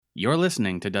You're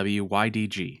listening to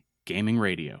WYDG Gaming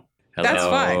Radio. That's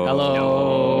fine.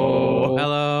 Hello.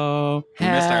 Hello. We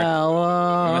missed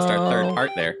our third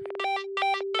part there.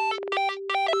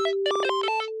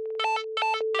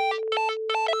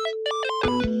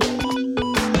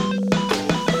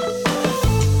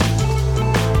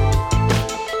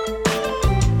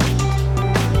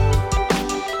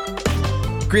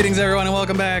 Greetings, everyone, and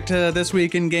welcome back to This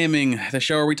Week in Gaming, the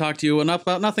show where we talk to you enough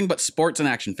about nothing but sports and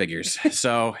action figures.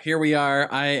 So here we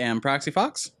are. I am Proxy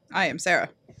Fox. I am Sarah.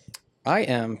 I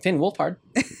am Finn Wolfhard.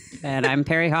 And I'm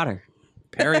Perry Hodder.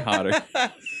 Perry Hodder.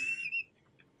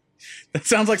 That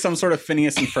sounds like some sort of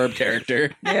Phineas and Ferb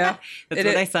character. Yeah. That's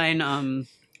what I sign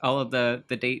all of the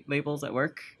date labels at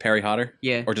work. Perry Hodder?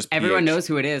 Yeah. Or just everyone PH? knows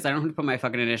who it is. I don't have to put my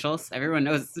fucking initials. Everyone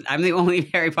knows I'm the only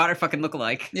Harry Potter fucking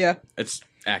lookalike. Yeah. It's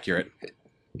accurate.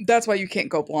 That's why you can't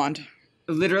go blonde.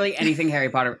 Literally anything Harry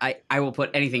Potter. I will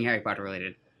put anything Harry Potter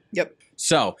related. Yep.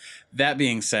 So, that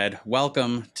being said,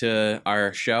 welcome to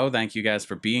our show. Thank you guys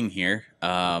for being here. We're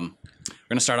going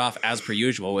to start off, as per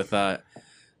usual, with... I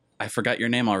forgot your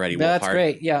name already, That's Wolfhard.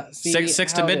 great. Yeah. See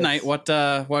Six to how it midnight. is. What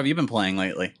have you been playing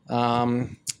lately?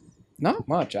 Not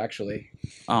much actually.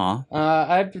 Aw,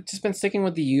 I've just been sticking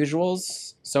with the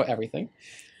usuals. So everything.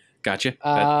 gotcha.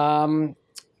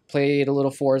 Played a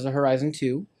little Forza Horizon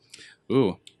 2.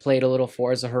 Ooh, Played a little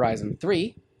Forza Horizon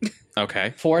 3.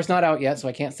 okay, 4 is not out yet, so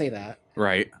I can't say that.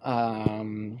 right.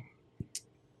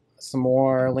 Some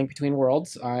more Link Between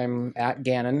Worlds. I'm at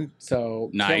Ganon, so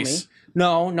kill Nice. me.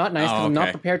 No, not nice, because Oh, I'm not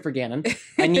okay. prepared for Ganon.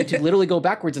 I need to literally go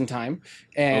backwards in time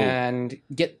and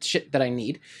get shit that I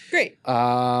need. Great. So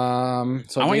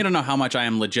I want you to know how much I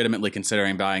am legitimately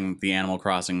considering buying the Animal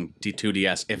Crossing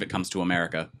 2DS if it comes to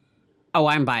America. Oh,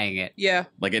 I'm buying it. Yeah.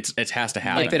 Like, it has to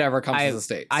happen. if it ever comes to I've- the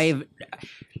States.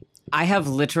 I have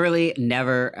literally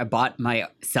never bought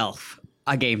myself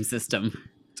a game system.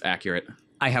 It's accurate.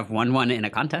 I have won one in a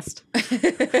contest.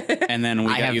 And then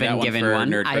we I got have you that been one given for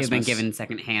one. Nerd I have been Christmas. given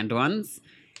secondhand ones.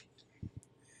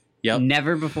 Yep.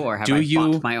 Never before have Do I you-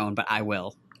 bought my own, but I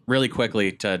will. Really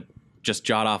quickly, to just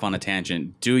jot off on a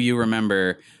tangent, do you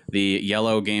remember the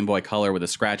yellow Game Boy Color with a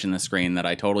scratch in the screen that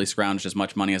I totally scrounged as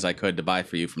much money as I could to buy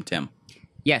for you from Tim?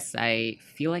 Yes, I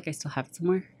feel like I still have it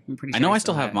somewhere. I'm pretty sure. I know I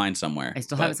still have mine somewhere. I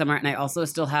still have it somewhere, and I also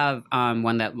still have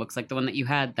one that looks like the one that you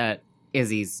had that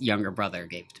Izzy's younger brother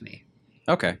gave to me.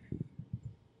 Okay.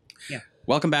 Yeah.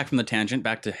 Welcome back from the tangent.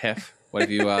 Back to Hif. What have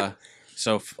you?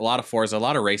 So a lot of Forza, a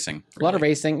lot of racing. A lot of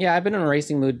racing. Yeah, I've been in a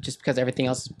racing mood just because everything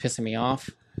else is pissing me off.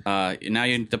 Now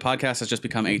the podcast has just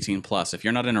become 18 plus. If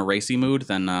you're not in a racy mood,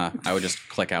 then I would just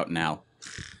click out now.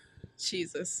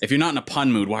 Jesus. If you're not in a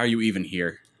pun mood, why are you even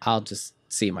here? I'll just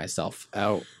see myself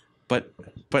out.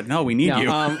 But no, we need Yeah,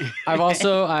 you. I've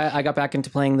also I got back into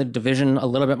playing the Division a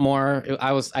little bit more.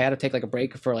 I had to take like a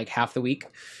break for like half the week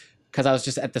because I was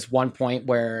just at this one point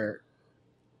where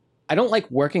I don't like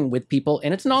working with people,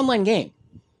 and it's an online game,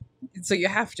 So you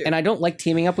have to. and I don't like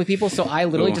teaming up with people. So I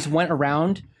literally Ooh. just went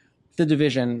around the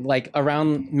Division, like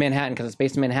around Manhattan because it's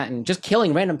based in Manhattan, just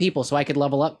killing random people so I could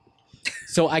level up,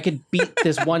 so I could beat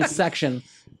this one section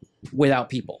without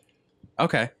people.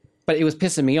 Okay. But it was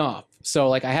pissing me off. So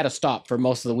like I had to stop for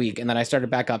most of the week, and then I started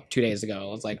back up 2 days ago.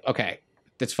 I was like, okay,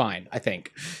 that's fine, I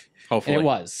think. Hopefully. And it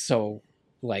was. So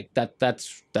like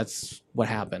that's what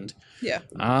happened. yeah.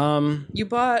 Um You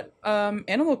bought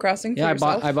Animal Crossing for yeah,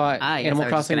 yourself. I bought Yes, Animal I was just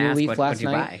Crossing gonna New ask, Leaf what'd last you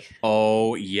night. buy?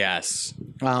 Oh yes.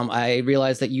 I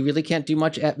realized that you really can't do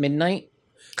much at midnight.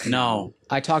 No.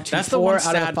 I talked to That's the 4 one out of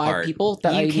sad 5 part. people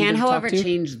that I You can, needed to however, talk to.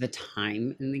 change the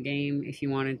time in the game if you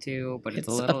wanted to, but it's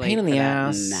a It's little a pain late in for the that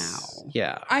ass now.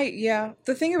 Yeah.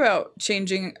 The thing about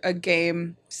changing a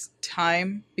game's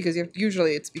time, because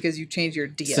it's because you change your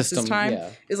DS's System, time, yeah.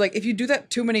 is like if you do that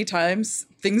too many times,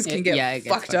 things can get it gets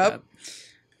fucked up.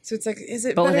 So it's like, is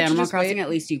it But with better to Animal just Crossing, wait? at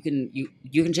least you can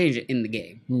change it in the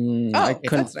game. Oh, I if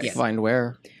couldn't that's nice. find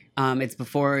where. It's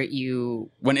before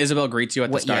you. When Isabel greets you at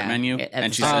the What- start yeah, menu at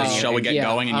and the she start says, menu. "Shall we get Yeah.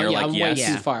 going?" and you're Yeah, like, I'm "Yes." way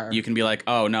too far. You can be like,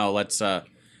 "Oh no, let's." Well,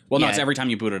 no, Yeah. it's every time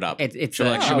you boot it up. It's She'll be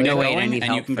like, a, "Should we no, get wait, I going?" need And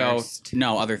you help can first. go,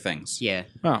 "No, other things." Yeah.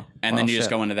 Oh. And then you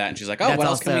just go into that, and she's like, "Oh, what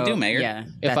else can we do, Mayor?" Yeah. If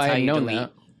that's I how had you known delete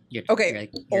that. Your, Okay,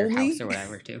 your only- house or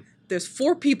whatever too. There's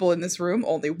 4 people in this room.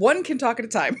 Only one can talk at a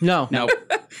time. No. Nope.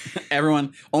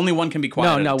 Everyone, only one can be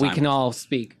quiet. No, at a we time. can all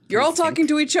speak. You're all Please think. talking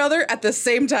to each other at the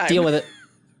same time. Deal with it.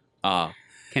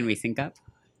 Can we sync up?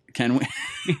 Can we?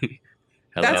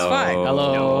 That's fine.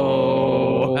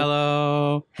 Hello.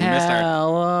 Hello. We missed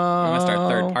our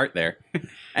third Hello. part there.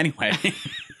 Anyway,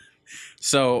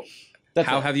 so That's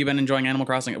how it. have you been enjoying Animal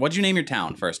Crossing? What'd you name your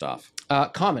town first off?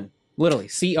 Common. Literally.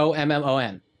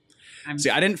 COMMON. See,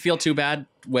 I didn't feel too bad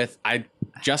with. I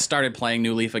just started playing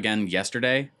New Leaf again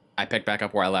yesterday, I picked back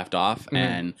up where I left off,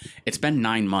 and it's been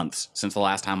 9 months since the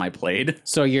last time I played.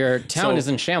 So your town So- is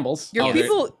in shambles. Your Oh, there-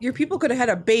 your people could have had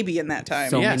a baby in that time.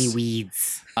 So Yes. many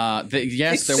weeds.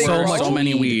 Yes, there So were much so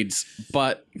many weed. weeds,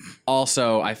 but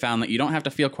also I found that you don't have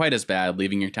to feel quite as bad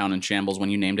leaving your town in shambles when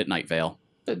you named it Night Vale.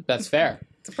 That's fair.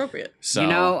 It's appropriate. So You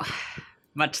know,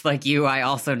 much like you, I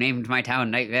also named my town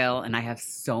Night Vale, and I have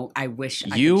I wish I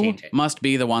could you change it. must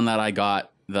be the one that I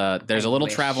got. There's I a little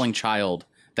wish. traveling child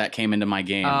that came into my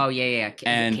game. Oh yeah. Is it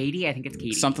And Katie? I think it's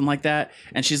Katie. Something like that,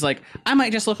 and she's like, "I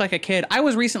might just look like a kid. I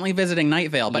was recently visiting Night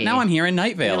Vale, but now Yeah. I'm here in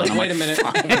Night Vale." Like, And I'm wait a like,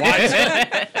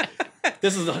 minute.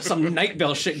 This is some Night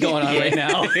Vale shit going on right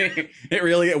now. It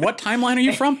really. What timeline are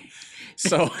you from?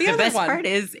 So The The other best one. part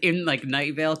is in like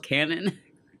Night Vale canon.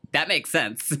 That makes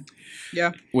sense.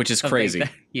 Yeah. which is Something crazy.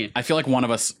 that- yeah. I feel like one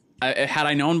of us, had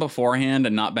I known beforehand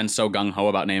and not been so gung ho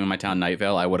about naming my town Night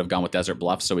Vale, I would have gone with Desert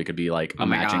Bluffs so we could be like a Oh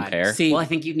my matching God. pair. See, Well, I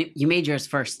think you made yours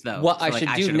first though. what So, I like,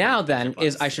 should do should've now went then Desert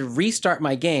is I Bluffs. should restart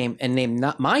my game and name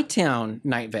not my town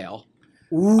Night Vale.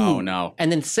 Oh no! And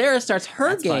then Sarah starts her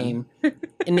That's fun. game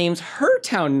and names her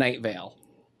town Night Vale.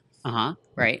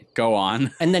 Right. Go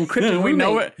on. And then Krypton We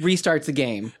know Roommate restarts the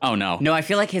game. Oh no! No, I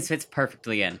feel like his fits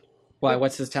perfectly in Why?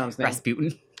 What's his town's name?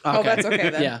 Rasputin. Oh, that's okay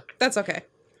then. Yeah. That's okay.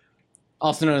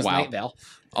 Also known as Wow. Night Vale.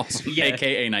 Also, Yeah.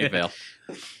 AKA Night Vale.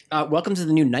 Welcome to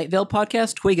the new Night Vale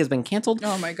podcast. Twig has been canceled.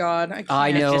 Oh my god. I can't. I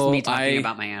It's know. just me talking I-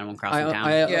 about my Animal Crossing town.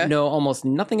 I Yeah. know almost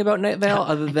nothing about Night Vale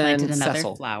other I than planted another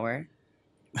Cecil. flower.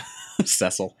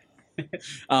 Cecil.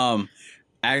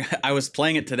 I was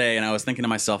playing it today and I was thinking to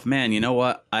myself, man, you know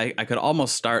what? I could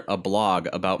almost start a blog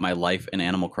about my life in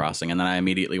Animal Crossing, and then I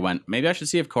immediately went, maybe I should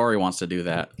see if Corey wants to do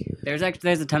that. There's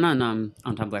a ton on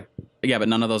Tumblr. Yeah, but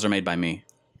none of those are made by me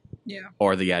Yeah.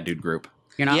 or the Yeah Dude group.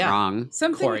 You're not Yeah. wrong.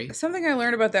 Something I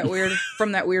learned about that weird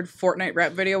from that weird Fortnite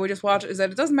rap video we just watched is that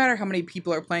it doesn't matter how many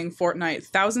people are playing Fortnite.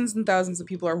 Thousands and thousands of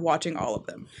people are watching all of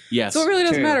them. Yes. So it really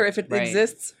doesn't True. matter if it Right.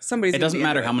 exists. Somebody's It gonna doesn't be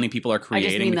matter into how it. many people are I just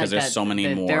creating mean because that there's so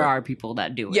many more. There are people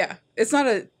that do it. Yeah, it's not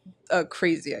a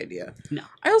crazy idea. No.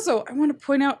 I want to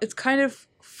point out it's kind of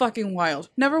fucking wild.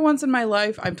 Never once in my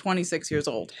life, I'm 26 years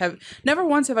old. Never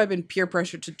once have I been peer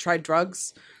pressured to try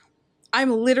drugs. I'm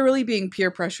literally being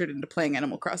peer pressured into playing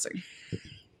Animal Crossing.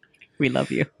 We love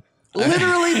you.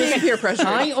 Literally being peer pressured.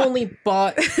 I only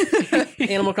bought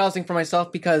Animal Crossing for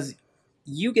myself because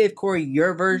you gave Corey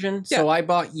your version, so I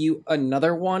bought you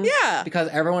another one. Yeah. Because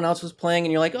everyone else was playing,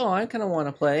 and you're like, oh, I kind of want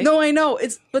to play. No, I know.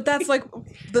 But that's like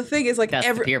the thing is like That's the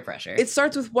every peer pressure. it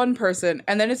starts with one person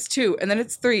and then it's two and then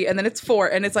it's three and then it's four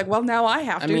and it's like, well, now I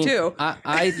have I to mean, too.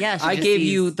 I Yeah, she I just gave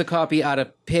sees- you the copy out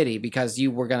of pity because you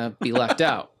were gonna be left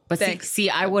out. but Thanks. see,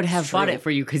 I would have bought True. it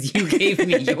for you because you gave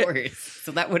me yours.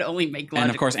 So that would only make And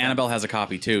of course, logical Annabelle has a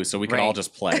copy too, so we could Right. all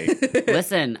just play. sense.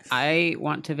 Listen, I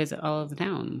want to visit all of the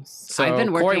towns. So I've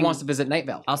been working. Corey wants to visit Night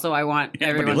Vale. Also, I want Yeah, but he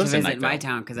everyone to lives in visit Night my Vale.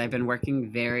 town because I've been working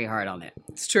very hard on it.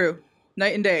 It's true.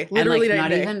 Night and day. Literally and like night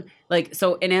not and day. even like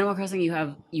so in Animal Crossing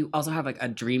you also have like a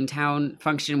dream town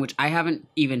function which I haven't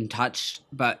even touched,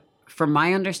 but from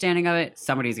my understanding of it,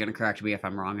 somebody's gonna correct me if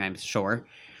I'm wrong, I'm sure.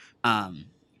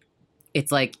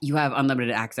 It's like you have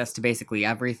unlimited access to basically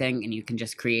everything and you can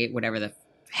just create whatever the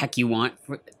heck you want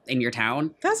in your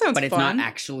town, That sounds but it's fun. not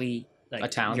actually like A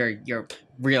town? your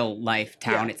real life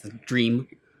town. Yeah. It's a dream,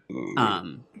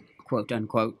 quote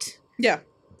unquote. Yeah.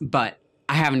 But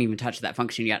I haven't even touched that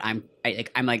function yet. I'm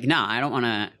like, nah, I don't want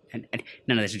to.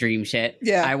 None of this dream shit.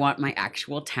 Yeah. I want my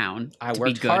actual town. I to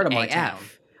worked be good hard on my AF. town.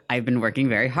 I've been working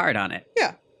very hard on it.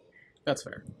 That's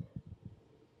fair.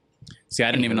 See,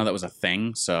 I didn't even know that was a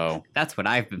thing, so That's what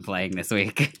I've been playing this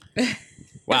week.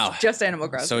 wow. Just Animal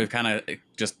Crossing. So we've kind of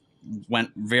just went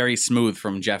very smooth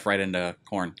from Jeff right into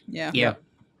Corn. yeah. Yeah.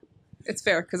 It's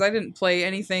fair because I didn't play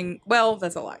anything. Well,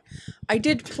 that's a lie. I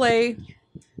did play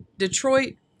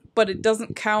Detroit, but it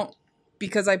doesn't count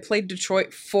because I played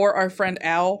Detroit for our friend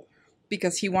Al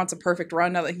because he wants a perfect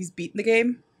run now that he's beaten the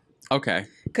game. Okay.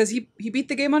 Because he beat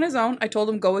the game on his own. I told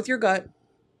him, go with your gut.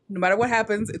 No matter what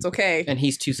happens, it's okay. And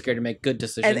he's too scared to make good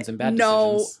decisions and bad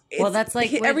no, decisions. it's- Well, that's like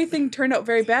when- everything turned out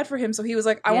very bad for him. So he was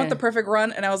like, I want Yeah. the perfect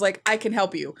run. And I was like, I can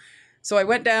help you. So I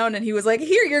went down and he was like,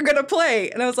 here, you're going to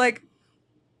play. And I was like,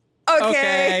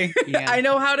 okay. Yeah. I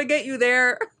know how to get you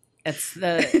there. It's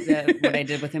the what I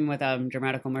did with him with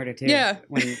Dramatical Murder too. Yeah.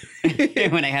 When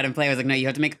when I had him play, I was like, no, you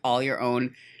have to make all your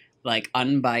own like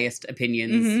unbiased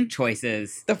opinions, Mhm.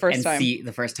 choices The first and time. see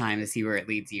the first time to see where it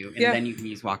leads you, and Yeah. then you can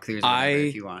use walkthroughs or whatever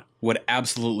if you want. Would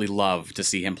absolutely love to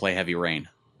see him play Heavy Rain.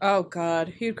 Oh, God.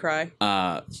 He'd cry.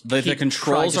 The He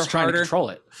controls tried- are just trying to harder. control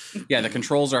it. Yeah, the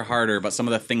controls are harder, but some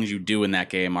of the things you do in that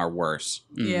game are worse.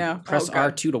 Yeah. Press Oh,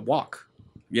 God. R2 to walk.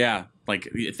 Yeah, Like,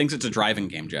 it thinks it's a driving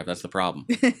game, Jeff. That's the problem.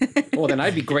 Well, then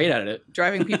I'd be great at it.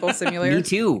 Driving People Simulator. Me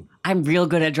too. I'm real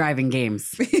good at driving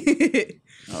games,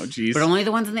 Oh, jeez. but only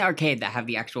the ones in the arcade that have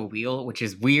the actual wheel, which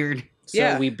is weird. So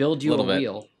Yeah. we build you a Little bit.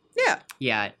 wheel. Yeah.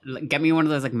 Yeah, get me one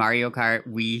of those like Mario Kart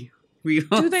Wii.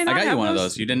 Do they I not got you have one of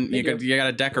those. You didn't. They You do. got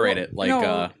to decorate it like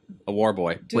No. a war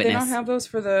boy. Do they not Witness. have those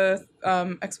for the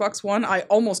Xbox One? I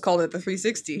almost called it the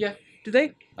 360. Yeah. Do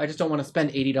they? I just don't want to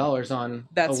spend $80 on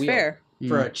That's a wheel fair.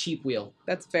 for Mm. a cheap wheel.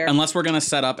 That's fair. Unless we're gonna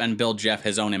set up and build Jeff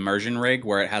his own immersion rig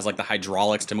where it has like the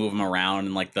hydraulics to move him around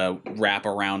and like the wrap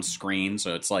around screen,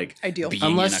 so it's like Ideal. being in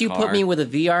Unless a you car. put me with a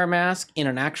VR mask in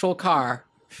an actual car.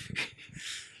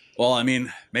 Well, I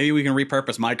mean, maybe we can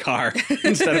repurpose my car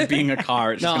instead of being a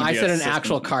car. It's No, just gonna I be said a an system.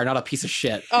 actual car, not a piece of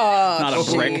shit. Oh, not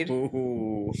a brick. shade.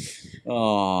 Ooh.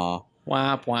 Oh,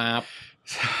 Whap whap.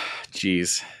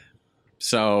 jeez.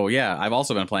 So yeah, I've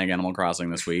also been playing Animal Crossing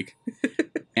this week,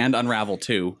 and Unravel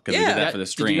 2 because we Yeah. did that for the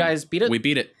stream. Did you guys beat it? We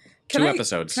beat it. Can Two I-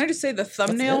 episodes. Can I just say the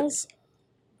thumbnails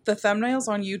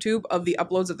on YouTube of the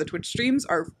uploads of the Twitch streams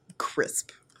are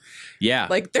crisp. Yeah,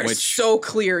 Like they're which so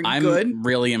clear and I'm good.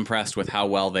 really impressed with how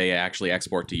well they actually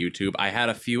export to YouTube. I had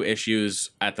a few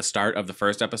issues at the start of the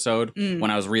first episode Mm.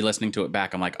 when I was re-listening to it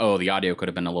back. I'm like, oh, the audio could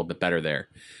have been a little bit better there.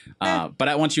 Eh.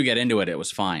 But once you get into it, it was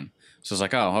fine. So I was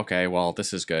like, oh, okay, well,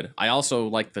 this is good. I also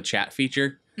like the chat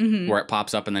feature Mhm. where it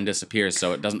pops up and then disappears,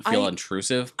 so it doesn't feel I-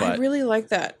 intrusive. I But really like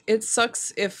that. It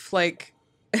sucks if like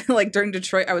like during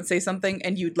Detroit I would say something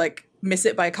and you'd like miss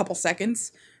it by a couple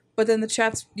seconds. But then the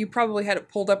chats, you probably had it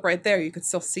pulled up right there. You could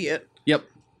still see it. yep.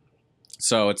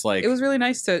 So it's like It was really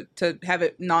nice to have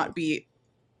it not be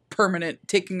permanent,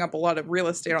 taking up a lot of real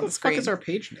estate on What the the fuck screen. is our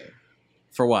page name?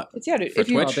 for what? It's dude. for If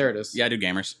you, Twitch? Oh, there it is. Yeah, I do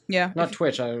gamers. yeah, Not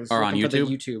Twitch. I was Or on looking for the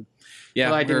YouTube? YouTube. Yeah,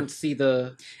 Well, I we're- didn't see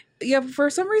the. yeah. For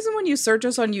some reason, when you search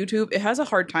us on YouTube, it has a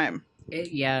hard time.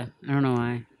 Yeah, I don't know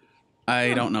why.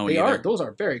 I don't know They either. are. Those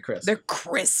are very crisp. They're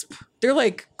crisp. They're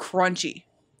like crunchy.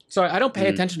 Sorry, I don't pay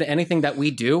Mm. attention to anything that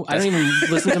we do. I don't even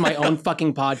listen to my own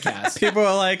fucking podcast. People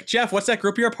are like, Jeff, what's that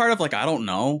group you're a part of? Like, I don't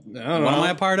know. What am I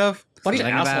a part of? Bunch of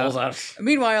Something about- assholes.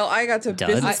 Meanwhile, I got to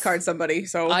Duds. business card somebody.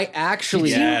 So I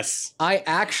actually, Yes. I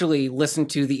actually listened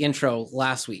to the intro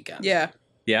last weekend. yeah,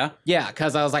 Yeah? Yeah,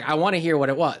 because I was like, I want to hear what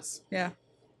it was. yeah.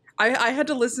 I had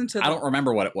to listen to. I don't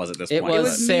remember what it was at this It point. was,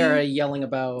 was me- Sarah yelling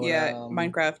about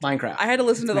Minecraft. Minecraft. I had to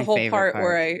listen to That's the my whole favorite part, part.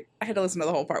 where I had to listen to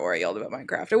the whole part where I yelled about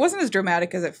Minecraft. It wasn't as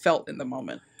dramatic as it felt in the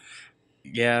moment.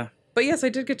 Yeah. But yes, I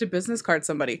did get to business card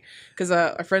somebody because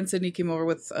our friend Sydney came over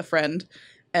with a friend,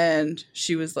 and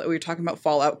she was like, we were talking about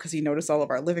Fallout because he noticed all of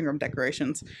our living room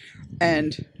decorations,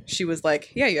 and she was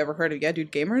like, "Yeah, you ever heard of Yeah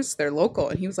Dude Gamers? They're local."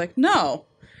 And he was like, "No."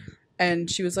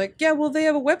 And she was like, "Yeah, well, they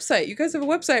have a website. You guys have a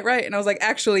website, right?" And I was like,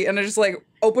 "Actually," and I just like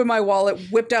opened my wallet,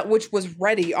 whipped out, which was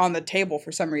ready on the table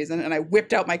for some reason, and I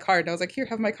whipped out my card, and I was like, "Here,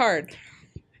 have my card."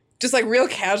 Just like real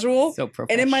casual. So And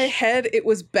professional. in my head, it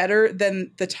was better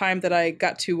than the time that I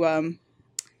got to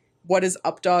what is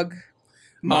Updog?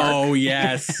 Mark. Oh,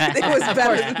 yes. It was Of better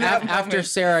course, than that after moment.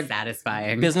 Sarah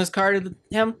satisfying. business carded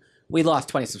him, we lost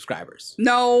 20 subscribers.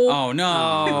 No. Oh,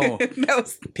 no. That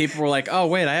was People were like, oh,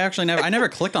 wait, I never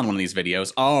clicked on one of these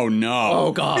videos. Oh, no.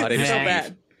 Oh, God. They just so Dang.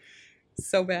 bad.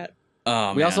 So bad.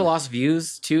 Oh, We also man. lost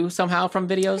views too somehow from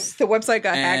videos. The website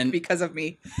got hacked And- because of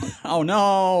me. Oh,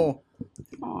 no.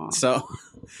 Aw.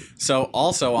 So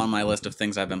also on my list of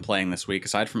things I've been playing this week,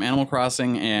 aside from Animal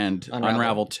Crossing and Unravel.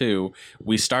 Unravel 2,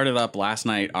 we started up last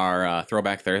night our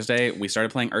Throwback Thursday. We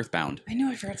started playing Earthbound. I knew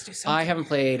I forgot to do something. I haven't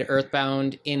played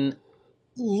Earthbound in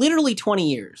literally 20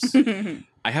 years.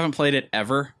 I haven't played it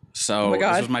ever, so Oh my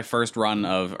God. this was my first run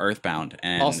of Earthbound.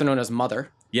 And Also known as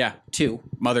Mother yeah, 2.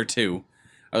 Mother 2,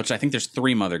 which I think there's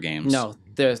 3 Mother games. No,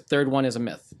 the third one is a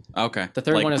myth. Okay. The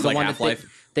third one is the like one Half-Life? that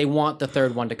they want the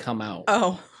third one to come out.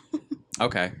 Oh.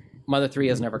 Okay. Mother 3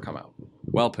 has never come out.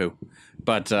 Well, poo.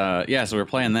 But yeah, so we were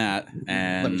playing that,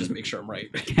 and Let me just make sure I'm right.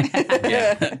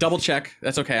 yeah, double check.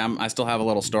 That's okay. I still have a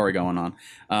little story going on.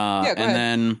 Yeah, go and ahead.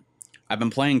 then I've been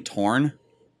playing Torn.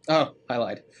 Oh, I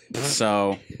lied.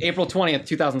 So April 20th,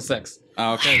 2006.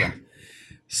 okay then.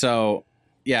 So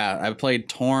yeah, I played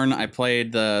Torn. I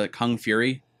played the Kung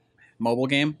Fury mobile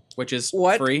game, which is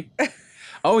What? free.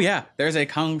 Oh yeah, there's a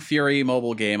Kung Fury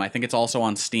mobile game. I think it's also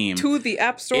on Steam. To the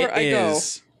App Store It I go.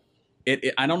 is.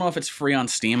 It I don't know if it's free on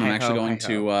Steam. I'm Hi-ho, actually going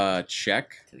hi-ho. to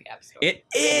check. To the App Store. It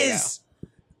is.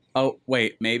 Oh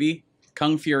wait, maybe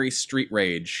Kung Fury Street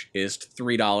Rage is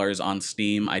 $3 on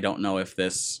Steam. I don't know if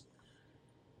this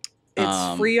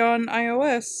It's free on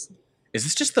iOS. is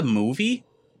this just the movie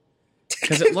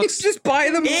because it looks. Just buy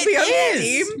the movie on It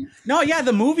is! Steam. No, yeah,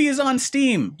 the movie is on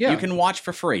Steam. Yeah. You can watch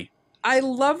for free. I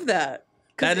love that.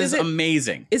 'Cause That is it,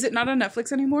 amazing. is it not on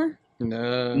Netflix anymore?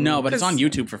 No, but it's on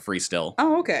YouTube for free still.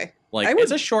 Oh, okay. Like, I would-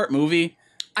 it's a short movie.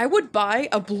 I would buy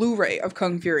a Blu-ray of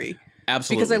Kung Fury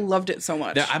Absolutely. because I loved it so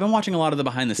much. I've been watching a lot of the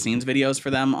behind-the-scenes videos for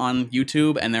them on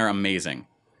YouTube, and they're amazing.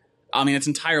 I mean, it's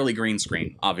entirely green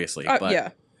screen, obviously. But yeah.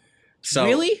 So,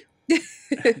 Really?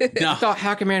 No, I thought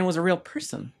Hacker Man was a real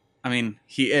person. I mean,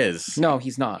 he is. No,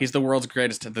 he's not. He's the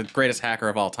greatest hacker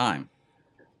of all time.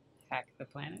 Hack the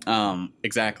planet.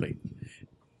 Exactly.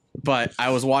 But I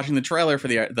was watching the trailer for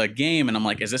the game, and I'm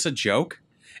like, is this a joke?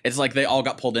 It's like they all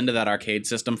got pulled into that arcade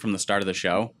system from the start of the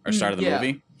show, or start of the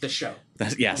movie. The show.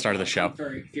 Yeah, start of the show.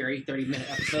 Fury, 30-minute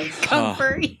episodes. Oh,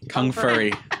 Furry. Kung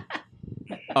Furry.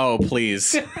 Oh,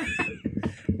 please.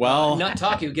 Well, Not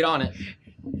Taku, get on it.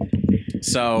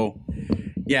 so,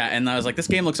 yeah, and I was like, this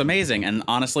game looks amazing. And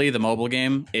honestly, the mobile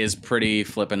game is pretty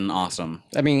flippin' awesome.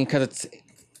 I mean, because it's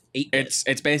 8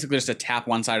 It's basically just to tap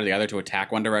one side or the other to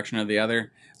attack one direction or the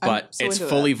other. I'm But so it's into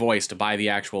fully voiced by the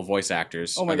actual voice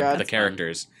actors. Oh my or God. the That's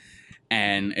characters.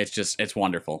 And it's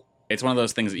wonderful. It's one of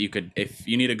those things that you could, if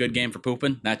you need a good game for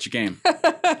pooping, that's your game.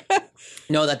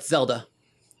 No, that's Zelda.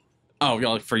 Oh,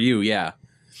 well, for you, yeah.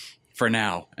 For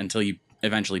now, until you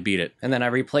eventually beat it. And then I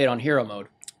replayed on hero mode.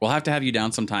 We'll have to have you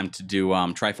down sometime to do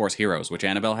Triforce Heroes, which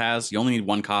Annabelle has. You only need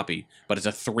one copy, but it's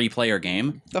a 3-player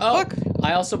game. The Oh. fuck?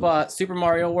 I also bought Super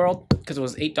Mario World because it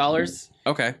was $8,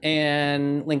 Okay.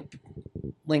 and Link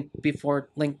Before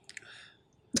Link.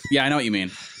 Yeah, I know what you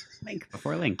mean. Link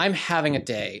before Link. I'm having a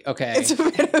day. Okay, It's been a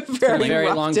It's been very, a very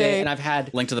rough long day, and I've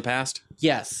had Link to the Past?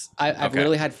 I've Okay.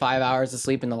 literally had 5 hours of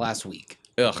sleep in the last week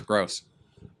Ugh, gross.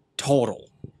 total.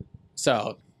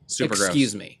 So Super gross.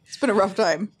 excuse me. It's been a rough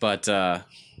time. But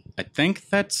I think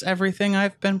that's everything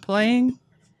I've been playing.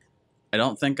 I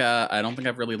don't think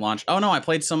I've really launched. Oh no, I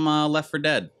played some Left 4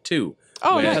 Dead 2.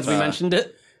 Oh, With, nice. Because we mentioned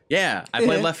it. Yeah, I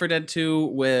played Left 4 Dead 2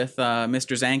 with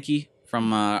Mr. Zanky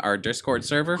from our Discord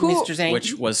server, Who- Mr. Zanky.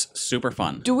 which was super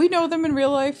fun. Do we know them in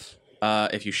real life?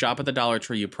 If you shop at the Dollar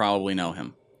Tree, you probably know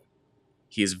him.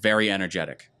 He's very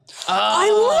energetic. I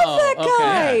love that Oh,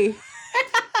 okay. guy.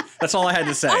 That's all I had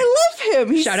to say. I love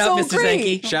him. He's Shout out, so Mr.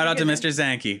 great. Zanky. Shout out to Mr.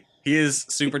 Zanky. He is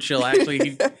super chill.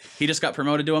 Actually, he just got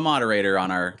promoted to a moderator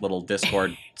on our little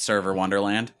Discord server,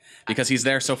 Wonderland, because he's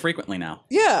there so frequently now,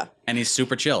 Yeah, and he's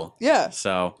super chill. yeah.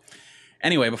 So,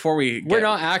 anyway, before we We're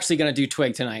not actually going to do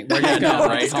Twig tonight. We're I just know, going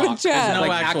right? to Just gonna talk. chat. There's no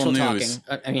Like actual news.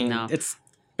 talking. I mean, No. it's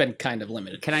been kind of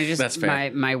limited. Can I just That's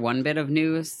fair. my one bit of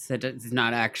news that is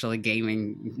not actually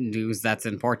gaming news that's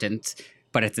important,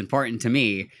 but it's important to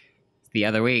me. The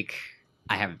other week,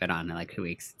 I haven't been on in like 2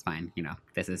 weeks. It's fine,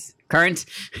 this is current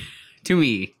to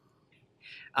me.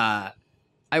 I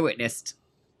witnessed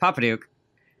Papa Duke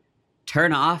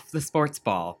turn off the sports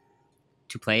ball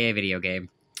to play a video game.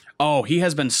 Oh, he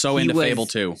has been so He into was Fable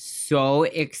 2. So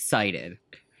excited.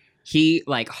 He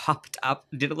like hopped up,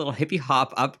 did a little hippie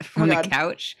hop up from the God.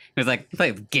 couch. He was like, play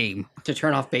a game. To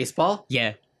turn off baseball?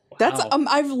 Yeah. That's Wow.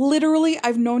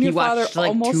 I've known He your father watched like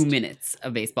almost 2 minutes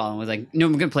of baseball and was like, no,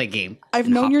 I'm gonna play a game. I've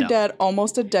and known hopped your up. dad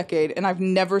almost a decade, and I've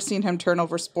never seen him turn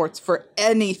over sports for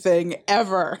anything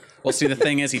ever. Well, see, the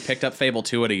thing is, he picked up Fable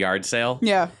 2 at a yard sale,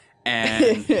 Yeah.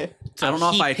 and I don't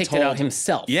know he if I picked told it out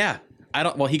himself. Yeah, I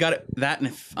don't. Well, he got that in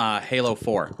Halo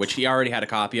 4, which he already had a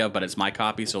copy of, but it's my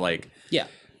copy. So like, Yeah.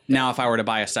 now if I were to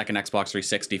buy a second Xbox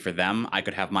 360 for them, I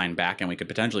could have mine back, and we could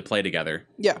potentially play together.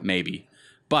 Yeah. Maybe,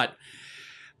 but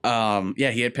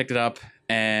yeah, he had picked it up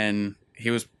and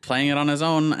he was playing it on his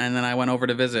own, and then I went over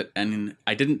to visit, and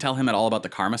I didn't tell him at all about the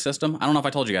karma system. I don't know if I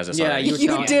told you guys this Yeah, already. you were You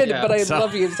telling- did, yeah. but I'd So-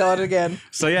 love you to tell it again.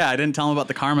 So yeah, I didn't tell him about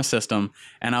the karma system,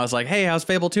 and I was like, "Hey, how's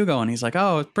Fable 2 going?" He's like,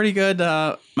 "Oh, it's pretty good.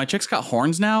 My chick's got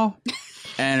horns now,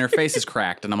 and her face is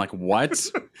cracked." And I'm like, "What?"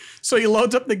 So he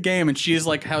loads up the game, and she's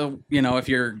like, "How if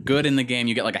you're good in the game,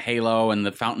 you get like a halo and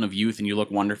the fountain of youth, and you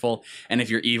look wonderful. And if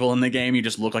you're evil in the game, you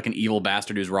just look like an evil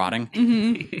bastard who's rotting."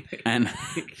 And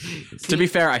to be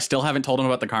fair, I still haven't told him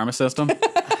about the karma system.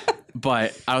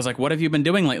 But I was like, "What have you been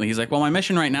doing lately?" He's like, "Well, my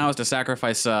mission right now is to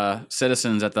sacrifice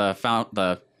citizens at the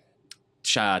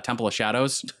Temple of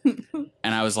Shadows."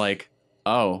 And I was like,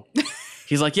 "Oh."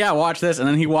 He's like, "Yeah, watch this." And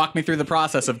then he walked me through the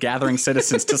process of gathering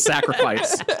citizens to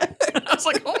sacrifice. I was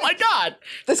like, "Oh my god."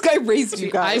 This guy raised you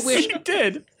guys. I wish- He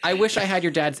did. I wish I had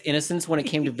your dad's innocence when it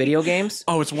came to video games.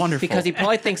 Oh, it's wonderful. Because he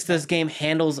probably thinks this game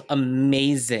handles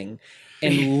amazing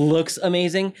and looks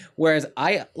amazing. Whereas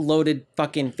I loaded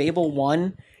fucking Fable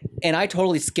 1 and I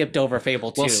totally skipped over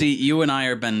Fable 2. Well, see, you and I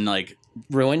have been like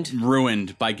Ruined.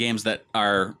 ruined by games that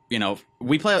are,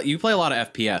 you play a lot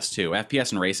of FPS too,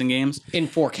 FPS and racing games. In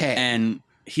 4K. And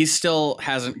he still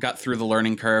hasn't got through the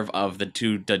learning curve of the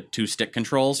two stick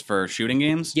controls for shooting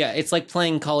games. Yeah, it's like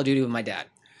playing Call of Duty with my dad.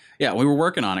 Yeah, we were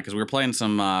working on it because we were playing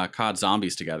some COD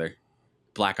Zombies together.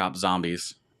 Black Ops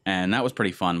Zombies, and that was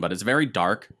pretty fun. But it's very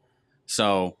dark,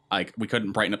 so like we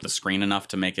couldn't brighten up the screen enough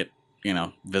to make it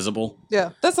visible.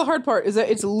 Yeah, that's the hard part. Is that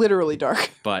it's literally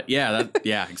dark. But yeah,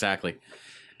 exactly.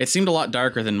 It seemed a lot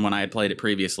darker than when I had played it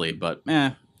previously, but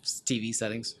Just TV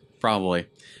settings. probably.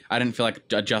 I didn't feel like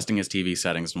adjusting his TV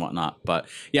settings and whatnot. But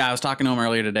yeah, I was talking to him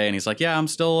earlier today, and he's like, "Yeah, I'm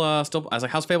still." I was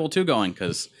like, "How's Fable 2 going?"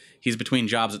 Because he's between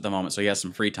jobs at the moment, so he has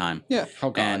some free time. Yeah. Oh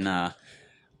god. And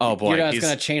oh boy, You're just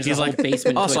gonna change the he's whole like,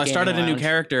 basement. Oh, into so a I started a gaming new lounge.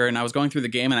 character, and I was going through the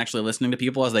game and actually listening to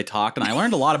people as they talked, and I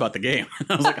learned a lot about the game.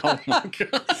 I was like, "Oh my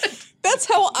god, That's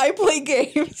how I play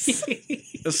games.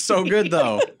 it's so good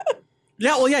though."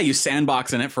 Yeah, well, yeah, you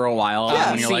sandbox in it for a while,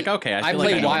 Yeah, and you're see, like, "Okay, I I feel like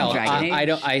play I know Wild. Dragon Age. I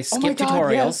don't. I Oh skip my God,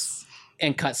 tutorials yes.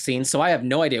 and cutscenes, so I have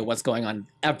no idea what's going on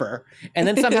ever. And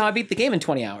then somehow I beat the game in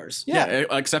 20 hours. Yeah,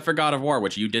 except for God of War,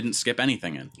 which you didn't skip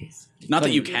anything in. Not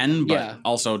that you can, but Yeah.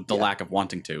 also the lack of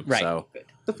wanting to. Right. So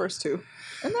The first two.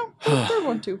 And now the third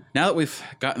one too. now that we've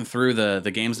gotten through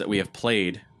the games that we have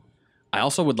played, I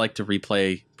also would like to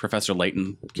replay Professor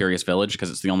Layton Curious Village because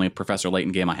it's the only Professor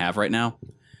Layton game I have right now.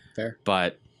 Fair.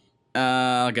 But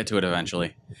I'll get to it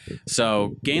eventually.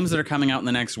 So games that are coming out in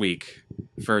the next week.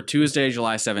 For Tuesday,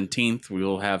 July 17th, we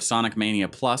will have Sonic Mania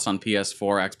Plus on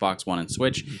PS4, Xbox One, and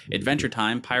Switch. Adventure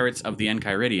Time, Pirates of the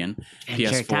Enchiridion,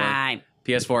 Adventure Time.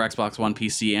 PS4, Xbox One,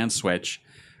 PC, and Switch.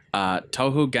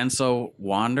 Touhou Genso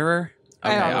Wanderer.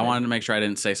 Okay, I wanted to make sure I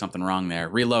didn't say something wrong there.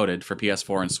 Reloaded for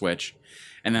PS4 and Switch.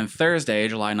 And then Thursday,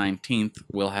 July 19th,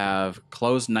 we'll have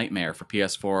Closed Nightmare for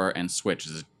PS4 and Switch.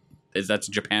 Is that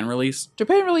a Japan release?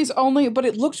 Japan release only, but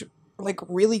it looked like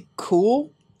really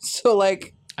cool. So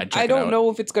like I don't know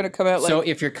if it's gonna come out like So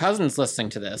if your cousin's listening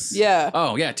to this, yeah.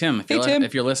 Oh yeah, Tim. Hey, Tim.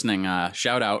 If you're listening,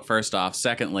 shout out first off.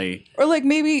 Secondly, Or like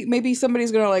maybe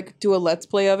somebody's gonna like do a let's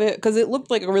play of it because it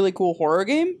looked like a really cool horror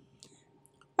game.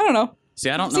 I don't know. see,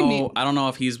 I don't Seemed know. neat. I don't know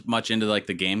if he's much into like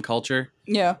the game culture,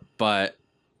 Yeah. but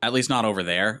at least not over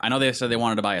there. I know they said they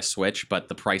wanted to buy a Switch, but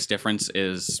the price difference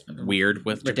is weird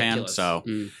with Japan, Ridiculous. so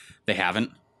Mm. they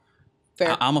haven't.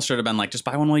 Fair. I almost should have been like, just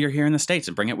buy one while you're here in the States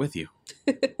and bring it with you.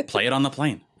 Play it on the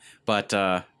plane. But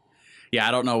yeah,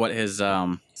 I don't know what his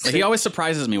like he always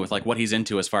surprises me with like what he's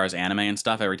into as far as anime and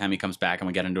stuff every time he comes back and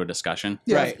we get into a discussion.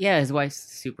 Yeah. Right. Yeah, his wife's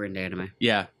super into anime.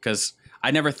 Yeah, because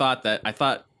I never thought that. I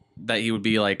thought that he would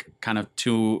be like kind of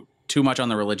too much on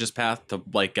the religious path to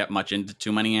like get much into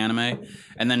too many anime,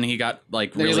 and then he got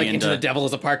like There's really like Into the Devil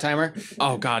as a part-timer.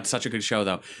 Oh god, such a good show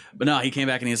though. But no, he came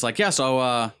back and he's like, yeah,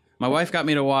 so my wife got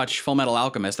me to watch Full Metal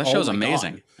Alchemist. That Oh show's my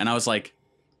amazing. God. And I was like,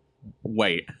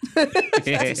 wait.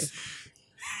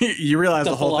 You realize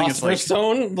the whole thing is like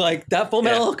Stone, like that Full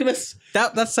Metal Yeah. Alchemist.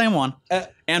 that same one.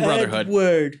 And Brotherhood.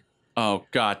 Word. Oh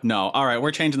god, no. All right, we're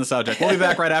changing the subject. We'll be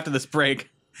back right after this break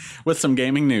with some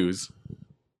gaming news.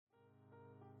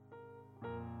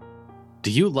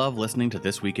 Do you love listening to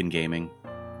This Week in Gaming?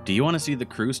 Do you want to see the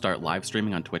crew start live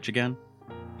streaming on Twitch again?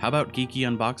 How about geeky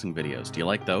unboxing videos? Do you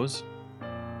like those?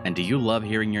 And do you love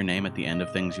hearing your name at the end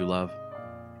of things you love?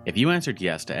 If you answered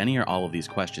yes to any or all of these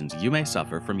questions, you may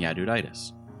suffer from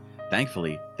Yaduditis.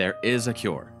 Thankfully, there is a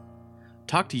cure.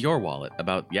 Talk to your wallet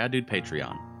about Yadude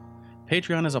Patreon.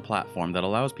 Patreon is a platform that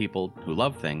allows people who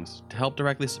love things to help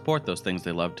directly support those things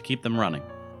they love to keep them running.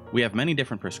 We have many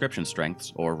different prescription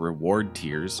strengths, or reward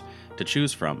tiers, to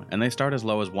choose from, and they start as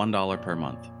low as $1 per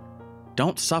month.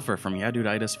 Don't suffer from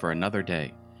Yaduditis for another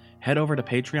day. Head over to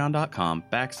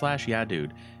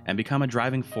patreon.com/Yadude and become a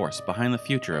driving force behind the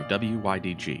future of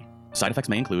WYDG. Side effects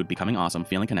may include becoming awesome,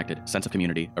 feeling connected, sense of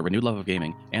community, a renewed love of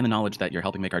gaming, and the knowledge that you're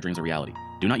helping make our dreams a reality.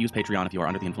 Do not use Patreon if you are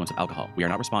under the influence of alcohol. We are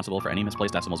not responsible for any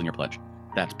misplaced decimals in your pledge.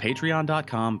 That's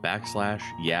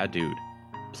patreon.com/YaDude.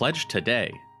 Pledge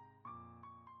today.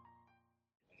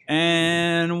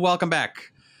 And welcome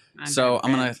back. I'm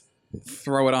going to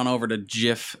throw it on over to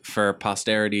Jiff for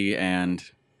posterity and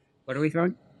What are we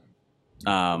throwing?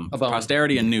 bone.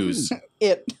 posterity and news.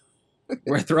 It.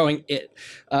 We're throwing it.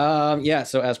 Yeah,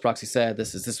 so as Proxy said,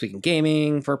 this is This Week in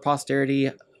Gaming for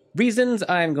posterity reasons.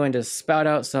 I'm going to spout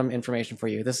out some information for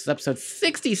you. This is episode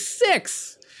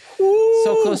 66.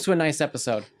 So close to a nice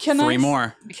episode. Three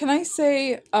more. Can I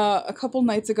say a couple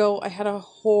nights ago I had a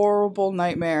horrible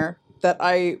nightmare that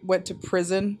I went to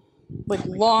prison, like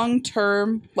long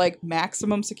term, like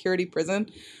maximum security prison,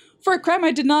 for a crime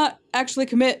I did not actually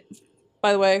commit,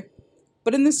 by the way.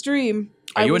 But in this dream,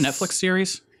 Are you a Netflix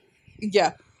series?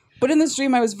 Yeah. But in this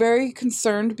dream, I was very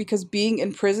concerned because being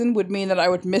in prison would mean that I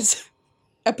would miss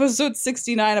episode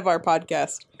 69 of our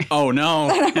podcast. Oh,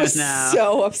 no. And I was No.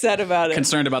 so upset about it.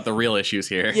 Concerned about the real issues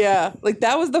here. Yeah. Like,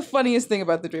 that was the funniest thing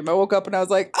about the dream. I woke up and I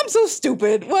was like, I'm so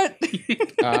stupid. What?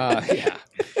 Yeah.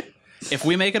 If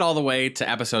we make it all the way to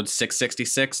episode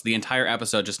 666, the entire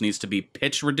episode just needs to be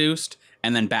pitch reduced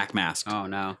and then backmasked. Oh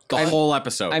no. The whole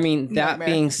episode. I mean, that Nightmare.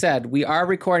 being said, we are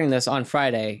recording this on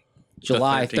Friday,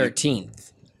 July 13th.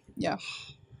 13th. Yeah.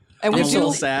 And I'm we a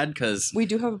little do, sad because we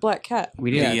do have a black cat.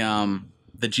 We did.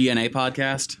 the GNA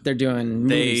podcast. They're doing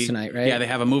movies tonight, right? Yeah, they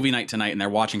have a movie night tonight, and they're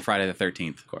watching Friday the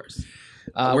 13th. Of course.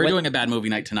 We're doing a bad movie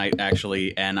night tonight,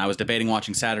 actually, and I was debating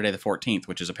watching Saturday the 14th,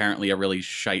 which is apparently a really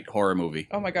shite horror movie.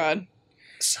 Oh my god.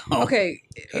 So Okay,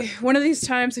 one of these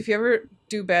times, if you ever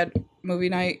do bad movie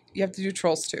night, you have to do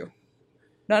Trolls 2.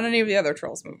 Not any of the other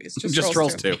Trolls movies. just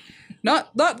Trolls 2.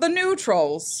 Not the new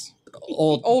Trolls.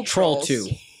 old Troll Trolls. 2.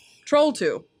 Troll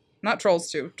 2. Not Trolls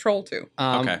 2. Troll 2.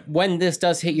 Okay. When this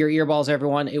does hit your earballs,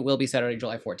 everyone, it will be Saturday,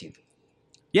 July 14th.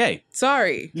 Yay.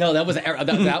 Sorry. No, that was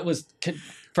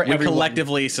for We everyone.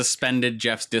 collectively suspended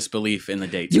Jeff's disbelief in the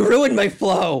date. You ruined my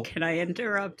flow. Can I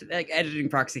interrupt? Like, editing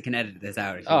proxy can edit this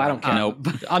out. if you Oh, I want. don't care. Nope.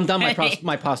 I'm done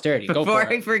my posterity. Go Before for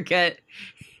I it. forget,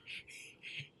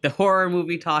 the horror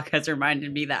movie talk has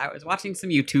reminded me that I was watching some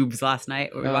YouTubes last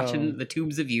night. We were watching the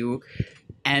Tubes of You,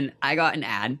 and I got an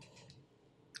ad.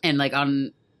 And like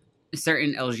on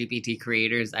certain LGBT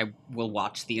creators, I will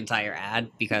watch the entire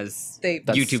ad because They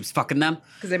YouTube's fucking them.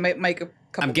 because they might make a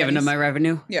couple. I'm giving them my pennies.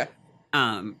 revenue. Yeah.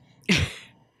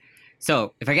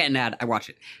 So if I get an ad, I watch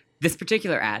it. This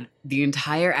particular ad, the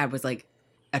entire ad was like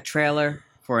a trailer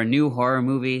for a new horror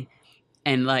movie,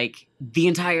 and like the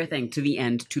entire thing to the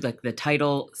end, to like the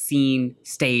title, scene,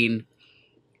 stain.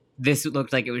 This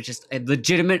looked like it was just a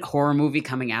legitimate horror movie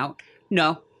coming out.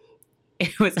 No,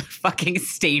 it was a fucking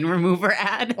stain remover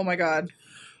ad. Oh my god.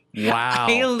 Wow.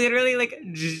 I literally like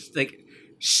just like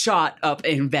shot up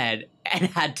in bed and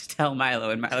had to tell Milo,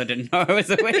 and Milo didn't know I was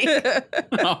awake.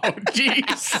 Oh,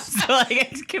 jeez. So like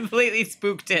I completely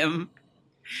spooked him.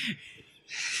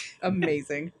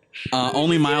 Amazing.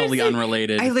 Only mildly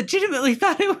unrelated. I legitimately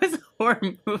thought it was a horror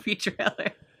movie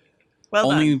trailer.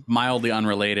 Well Only done. mildly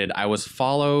unrelated. I was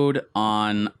followed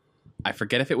on, I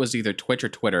forget if it was either Twitch or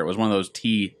Twitter. It was one of those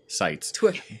T sites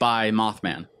Twitch. by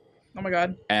Mothman. Oh my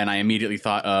god. And I immediately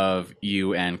thought of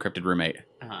you and Cryptid Roommate.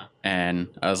 Uh-huh. And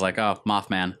I was like, oh,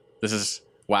 Mothman. This is,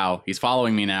 wow, he's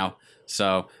following me now.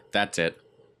 So that's it.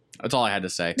 That's all I had to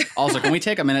say. Also, can we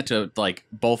take a minute to like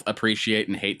both appreciate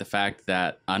and hate the fact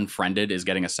that Unfriended is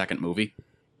getting a second movie?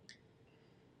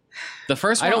 The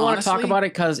first one, I don't want to talk honestly- about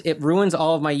it because it ruins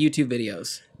all of my YouTube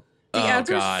videos. The Oh, ads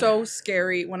are God. so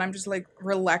scary when I'm just like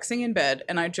relaxing in bed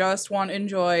and I just want to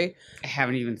enjoy I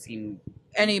haven't even seen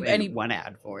any one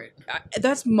ad for it.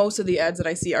 that's most of the ads that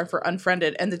I see are for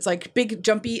Unfriended, and it's like big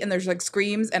jumpy and there's like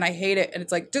screams and I hate it, and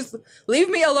it's like, just leave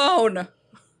me alone.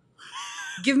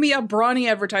 Give me a brawny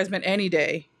advertisement any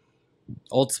day.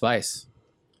 Old Spice.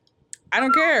 I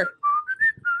don't care.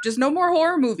 Just no more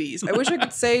horror movies. I wish I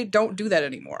could say don't do that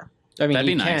anymore. I mean, That'd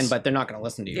be you can, nice. but they're not going to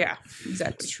listen to you. Yeah,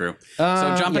 exactly. It's true.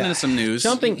 So jumping yeah. into some news.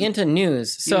 Jumping into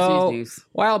news. So, News. a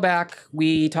while back,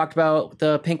 we talked about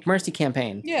the Pink Mercy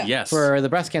campaign Yeah. Yes. for the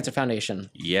Breast Cancer Foundation,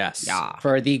 Yes. Yeah.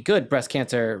 for the Good Breast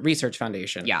Cancer Research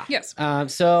Foundation. Yeah. Yes.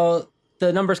 So,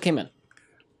 the numbers came in.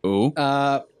 Ooh.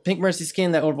 Pink Mercy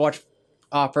skin that Overwatch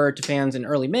offered to fans in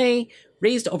early May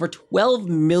raised over $12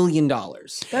 million.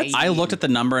 That's I looked at the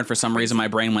number and for some reason my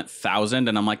brain went 1,000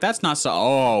 and I'm like, that's not so.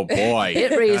 Oh boy.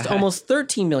 It raised almost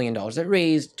 $13 million. It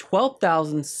raised you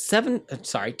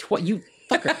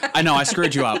fucker. I know I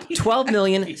screwed you up.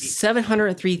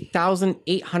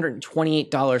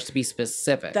 $12,703,828 to be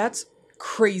specific. that's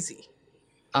crazy.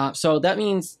 So that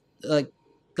means like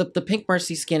the Pink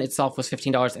Mercy skin itself was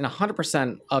 $15, and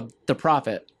 100% of the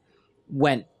profit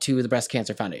went to the Breast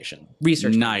Cancer Foundation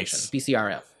Research Nice. Foundation,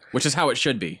 BCRF. Which is how it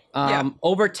should be. Yeah.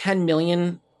 Over 10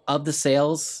 million of the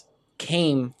sales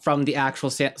came from the actual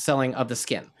selling of the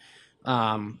skin.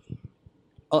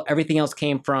 Everything else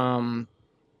came from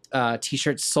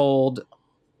t-shirts sold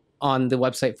on the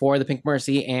website for the Pink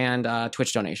Mercy and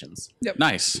Twitch donations.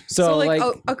 Nice. So, like,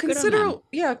 a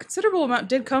considerable amount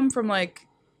did come from like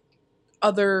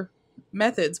other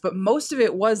methods, but most of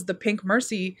it was the Pink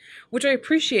Mercy, which I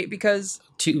appreciate because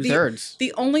 2/3.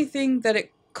 the only thing that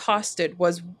it costed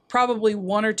was probably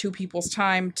one or two people's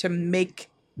time to make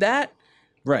that,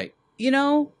 Right. you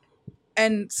know?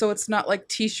 And so it's not like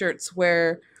t-shirts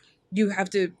where you have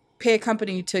to pay a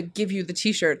company to give you the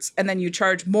t-shirts and then you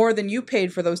charge more than you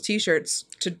paid for those t-shirts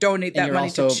to donate And that you're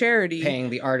money to also charity. Paying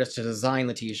the artist to design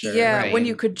the t-shirt. Yeah, right. when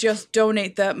you could just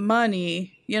donate that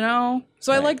money, you know?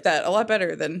 So I Right. like that a lot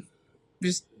better than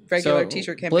just regular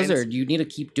t-shirt campaigns. Blizzard, you need to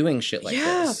keep doing shit like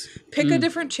Yeah. this. Pick a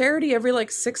different charity every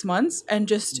like 6 months and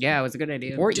just Yeah, it was a good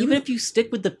idea. Or even if you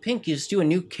stick with the pink, you just do a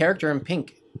new character in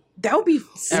pink. That would be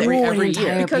sick. Every An year.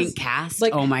 entire Because, pink cast.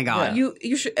 like, Oh my god.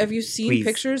 You should have you seen Please.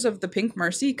 pictures of the Pink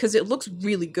Mercy? Because it looks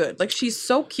really good. Like she's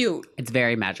so cute. It's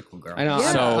very magical, girl. I know. Yeah.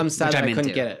 I'm, So- I'm sad Which that I'm I couldn't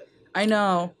into. get it. I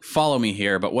know. Follow me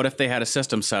here, but what if they had a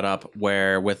system set up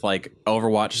where with like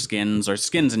Overwatch skins or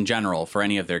skins in general for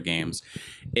any of their games,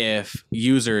 if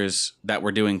users that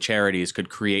were doing charities could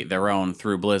create their own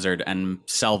through Blizzard and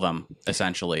sell them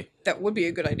essentially. That would be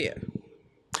a good idea.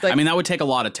 I mean, that would take a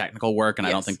lot of technical work, and I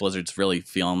don't Yes. think Blizzard's really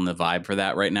feeling the vibe for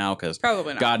that right now because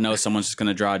Probably not. God knows someone's just going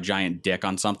to draw a giant dick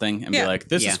on something and Yeah. be like,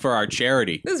 "This Yeah. is for our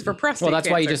charity." This is for prostate Well, that's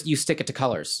why cancer. you stick it to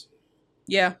colors.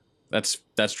 Yeah,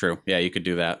 That's true. Yeah, you could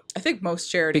do that. I think most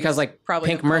charities Because like probably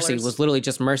Pink have Mercy colors. was literally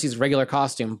just Mercy's regular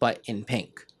costume, but in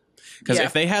pink. Because Yeah.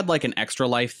 if they had like an Extra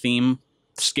Life theme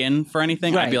skin for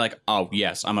anything, I'd be Right. like, "Oh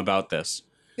yes, I'm about this."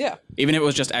 Yeah, Even if it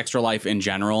was just Extra Life in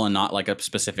general and not like a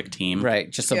specific team.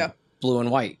 Right. Just a Yeah. blue and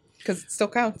white. because it still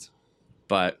counts.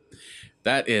 But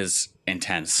that is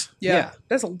intense. Yeah, Yeah.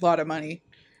 that's a lot of money.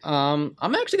 I'm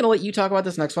actually gonna let you talk about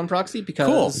this next one, Proxy,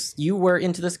 because you were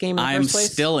into this game in the I'm first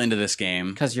place. still into this game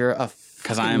Because you're a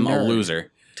because fucking I'm a nerd.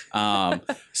 loser.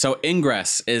 So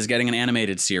Ingress is getting an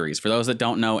animated series. For those that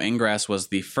don't know, Ingress was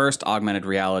the first augmented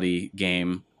reality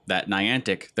game that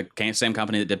Niantic, the same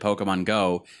company that did Pokemon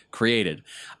Go, created.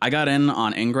 I got in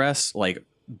on Ingress like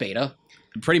Beta.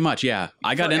 pretty much, yeah.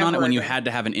 I got in on it Forever when you ago. had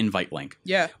to have an invite link.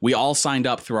 Yeah, We all signed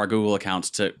up through our Google accounts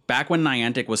to back when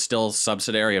Niantic was still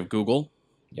subsidiary of Google.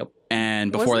 Yep.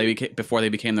 And before they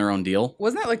became their own deal,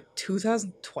 wasn't that like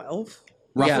 2012?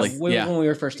 roughly. Yeah, when we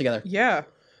were first together. Yeah.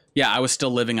 Yeah, I was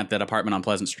still living at that apartment on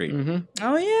Pleasant Street. Mm-hmm.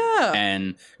 Oh yeah.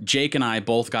 And Jake and I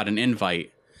both got an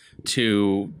invite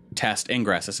to test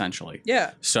Ingress essentially.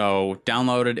 Yeah. So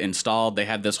downloaded, installed. They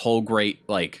had this whole great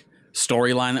like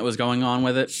storyline that was going on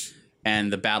with it,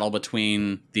 and the battle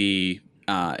between the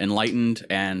Enlightened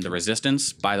and the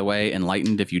Resistance. By the way,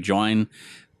 Enlightened, if you join,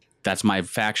 that's my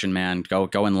faction, man. Go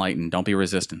Enlightened. Don't be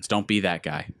Resistance. Don't be that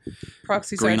guy.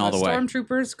 Proxy Green sides all with the way.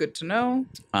 stormtroopers. Good to know.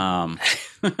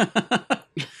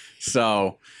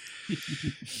 So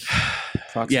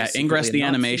yeah, Ingress the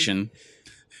animation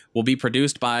will be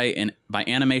produced by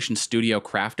Animation Studio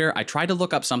Crafter. I tried to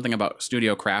look up something about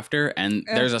Studio Crafter, and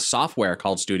there's a software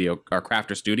called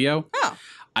Crafter Studio. Oh.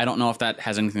 I don't know if that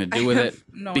has anything to do with it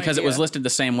No because it idea. was listed the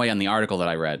same way on the article that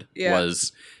I read Yeah.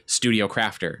 was Studio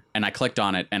Crafter, and I clicked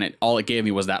on it, and all it gave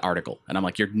me was that article, and I'm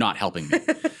like, you're not helping me.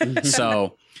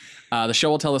 So. The show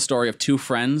will tell the story of two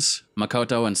friends,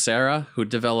 Makoto and Sarah, who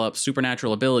develop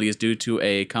supernatural abilities due to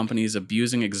a company's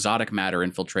abusing exotic matter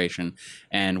infiltration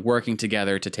and working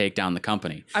together to take down the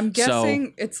company. I'm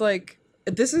guessing it's like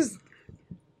this is.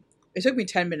 It took me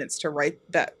 10 minutes to write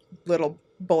that little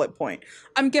bullet point.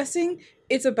 I'm guessing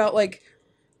it's about like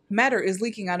matter is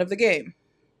leaking out of the game.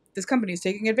 This company is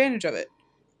taking advantage of it.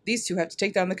 These two have to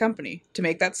take down the company to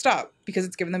make that stop because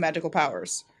it's given them magical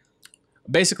powers.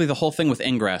 Basically, the whole thing with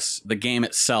Ingress, the game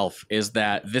itself, is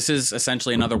that this is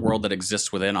essentially another world that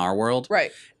exists within our world.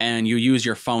 Right. And you use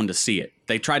your phone to see it.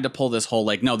 They tried to pull this whole,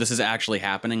 like, no, this is actually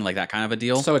happening, like that kind of a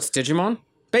deal. So it's Digimon?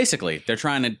 Basically, they're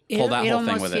trying to pull that whole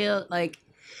thing with it. Feel like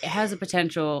it has a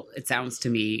potential. It sounds to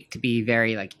me to be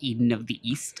very like Eden of the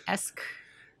East esque,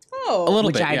 Oh. A little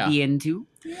which bit, I'd yeah. be into.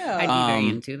 Yeah. I'd be very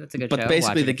into. That's a good show. But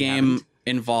basically, Watch the it if you game haven't.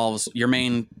 involves your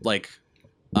main like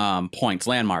points,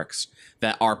 landmarks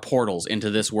that are portals into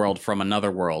this world from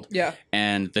another world. Yeah.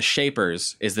 And the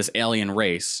Shapers is this alien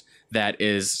race that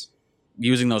is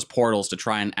using those portals to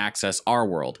try and access our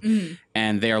world. Mhm.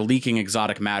 And they are leaking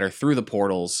exotic matter through the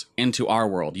portals into our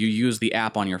world. You use the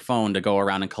app on your phone to go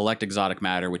around and collect exotic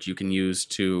matter, which you can use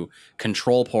to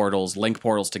control portals, link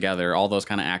portals together, all those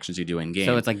kind of actions you do in game.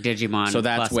 So it's like Digimon. So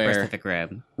that's plus where- Pacific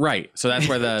Rim. Right. So that's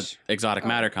where the exotic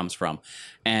matter comes from.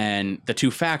 And the two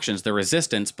factions, the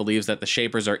Resistance believes that the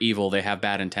Shapers are evil, they have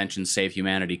bad intentions, save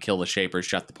humanity, kill the Shapers,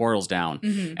 shut the portals down.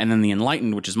 Mhm. And then the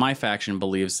Enlightened, which is my faction,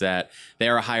 believes that they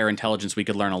are a higher intelligence we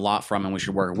could learn a lot from and we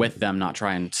should work with them, not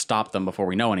try and stop them before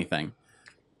we know anything.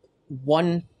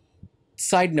 One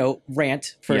side note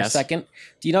rant for a Yes. second.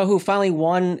 Do you know who finally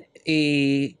won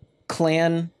a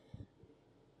clan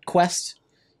quest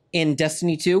in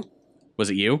Destiny 2?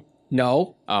 Was it you?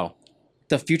 No, Oh.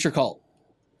 the Future Cult.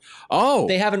 Oh!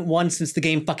 They haven't won since the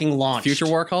game fucking launched. Future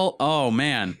War Cult? Oh,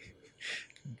 man.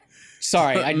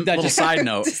 Sorry, I Little just side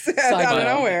note. Just out of note.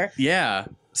 nowhere. Yeah.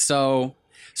 So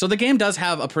the game does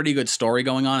have a pretty good story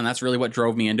going on, and that's really what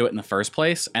drove me into it in the first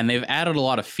place. And they've added a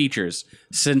lot of features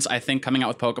since I think coming out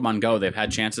with Pokemon Go, they've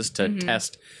had chances to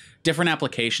test different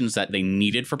applications that they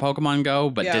needed for Pokemon Go,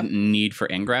 but Yeah. didn't need for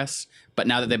Ingress. But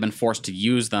now that they've been forced to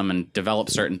use them and develop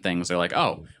certain things, they're like,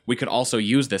 oh, we could also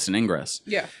use this in Ingress.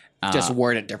 Yeah. Just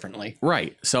word it differently.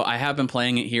 Right. So I have been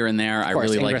playing it here and there. I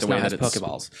really like the way that it's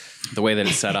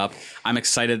Pokeballs. set up. I'm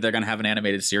excited they're going to have an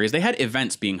animated series. They had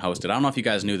events being hosted. I don't know if you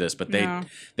guys knew this, but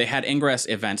they had Ingress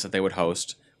events that they would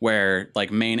host where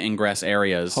like main Ingress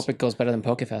areas. Hope it goes better than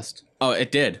Pokefest. Oh,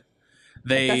 it did.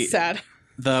 That's sad.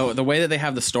 The way that they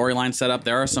have the storyline set up,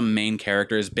 there are some main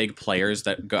characters, big players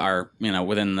that are,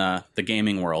 within the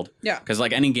gaming world. Yeah. Because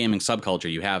like any gaming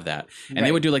subculture, you have that. And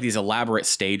they would do like these elaborate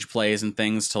stage plays and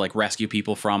things to like rescue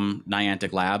people from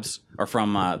Niantic Labs or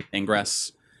from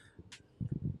Ingress.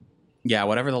 Yeah,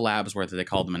 whatever the labs were that they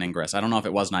called them in Ingress. I don't know if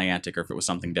it was Niantic or if it was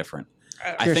something different.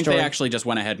 I think they actually just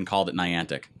went ahead and called it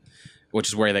Niantic, which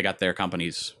is where they got their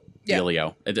company's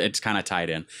dealio. It's kind of tied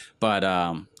in. But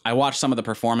I watched some of the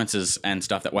performances and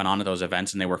stuff that went on at those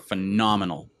events, and they were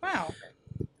phenomenal. Wow.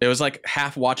 It was like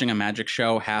half watching a magic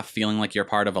show, half feeling like you're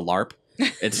part of a LARP.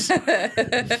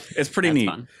 It's pretty neat.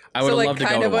 Fun. I would love to go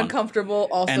to kind of one. uncomfortable,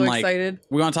 also And, like, excited.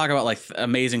 We want to talk about like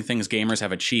amazing things gamers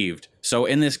have achieved. So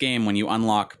in this game, when you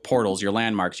unlock portals, your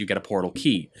landmarks, you get a portal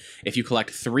key. If you collect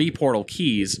 3 portal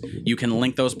keys, you can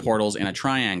link those portals in a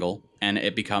triangle, and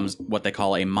it becomes what they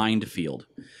call a mind field.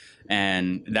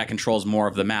 And that controls more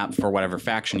of the map for whatever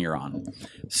faction you're on.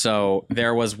 So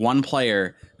there was one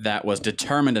player that was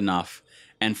determined enough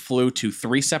and flew to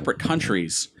 3 separate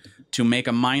countries to make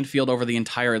a minefield over the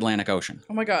entire Atlantic Ocean.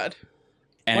 Oh my god.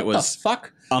 And What it was the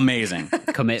fuck? amazing.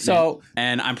 Commitment. So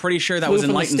And I'm pretty sure that flew was from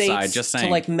the Enlightened States Side, just saying.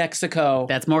 to like Mexico.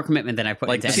 that's more commitment than I put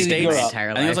Like into the anything in States, my Europe. entire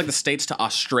I life. think it was like the States to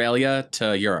Australia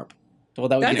to Europe. well,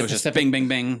 that would That's- be It was just Pacific. bing, bing,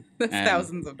 bing. That's and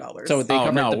thousands of dollars. So they Oh,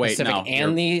 covered no, the wait, Pacific no,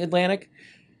 and the Atlantic.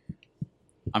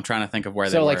 I'm trying to think of where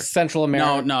they So were. like Central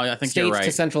America. No, I think States you're right.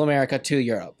 to Central America to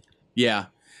Europe. Yeah.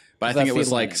 But I Does think that it was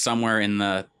feel like like- somewhere in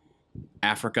the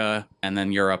Africa and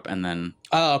then Europe and then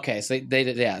Oh, okay. So they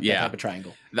did that Yeah. type of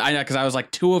triangle. I know because I was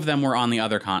like 2 of them were on the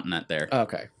other continent there.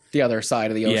 Okay, the other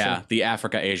side of the ocean. Yeah, the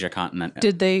Africa Asia continent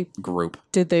Did they group.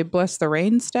 bless the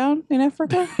rains down in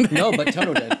Africa? No, but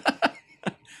Toto did.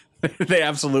 They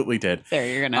absolutely did. There,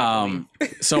 you're gonna have to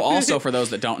leave. So also for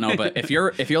those that don't know, but if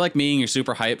you're like me and you're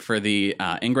super hyped for the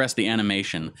Ingress the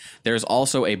animation, there's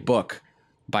also a book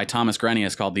by Thomas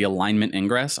Grenius called The Alignment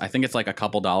Ingress. I think it's like a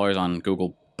couple dollars on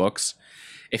Google Books.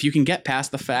 If you can get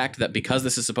past the fact that because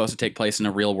this is supposed to take place in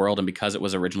a real world and because it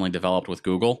was originally developed with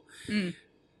Google,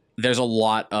 there's a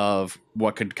lot of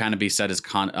what could kind of be said as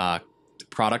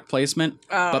product placement.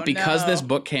 Oh, But because no. this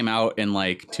book came out in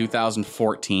like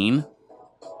 2014,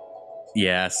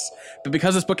 yes. But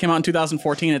because this book came out in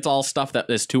 2014, it's all stuff that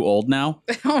is too old now.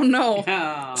 Oh no.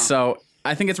 Oh. So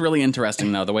I think it's really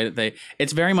interesting, though, the way that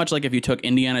it's very much like if you took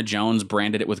Indiana Jones,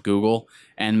 branded it with Google,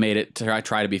 and made it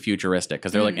try to be futuristic.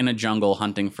 Because they're like in a jungle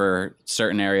hunting for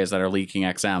certain areas that are leaking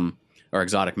XM or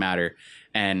exotic matter.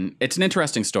 And it's an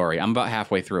interesting story. I'm about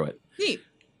halfway through it. Neat.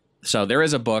 So there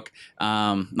is a book.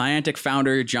 Niantic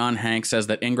founder John Hank says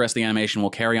that Ingress the animation will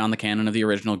carry on the canon of the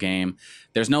original game.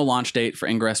 There's no launch date for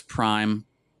Ingress Prime,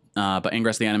 but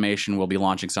Ingress the animation will be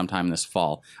launching sometime this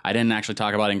fall. I didn't actually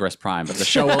talk about Ingress Prime, but the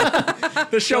show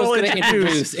will Show's gonna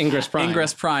introduce Ingress Prime.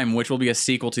 Ingress Prime, which will be a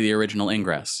sequel to the original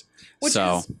Ingress. Which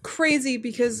So is crazy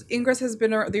because Ingress has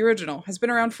been the original has been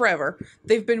around forever.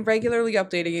 They've been regularly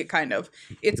updating it, kind of.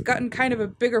 It's gotten kind of a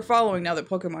bigger following now that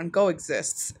Pokemon Go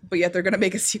exists, but yet they're going to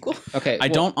make a sequel. Okay, I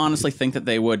don't honestly think that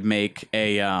they would make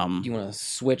a. You want to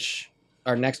switch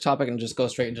our next topic and just go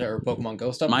straight into our Pokemon Go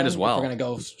stuff? Might then? as well. If we're gonna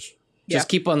go. Yeah. Just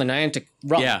keep on the Niantic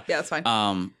run. Yeah. Yeah, that's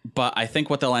fine. But I think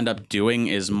what they'll end up doing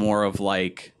is more of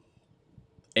like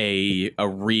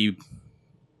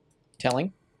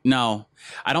Telling. No,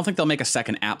 I don't think they'll make a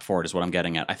second app for it. Is what I'm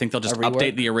getting at. I think they'll just A rework?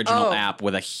 update the original Oh. app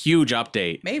with a huge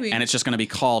update. Maybe. And it's just going to be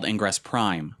called Ingress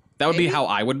Prime. That would be Maybe. how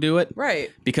I would do it. Right.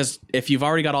 Because if you've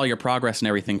already got all your progress and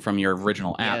everything from your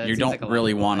original Yeah, app, that you seems don't like a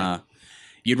really logical want to.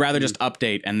 You'd rather just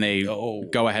update and they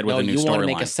go ahead with a new you want to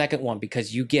make a storyline. second one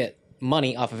because you get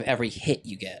money off of every hit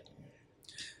you get.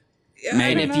 Yeah, I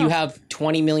Maybe. don't And if you know. have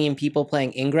 20 million people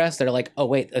playing Ingress, they're like, oh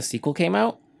wait, a sequel came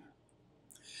out?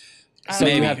 So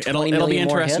Maybe you have it'll 20 be million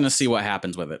more interesting to hits? see what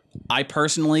happens with it. I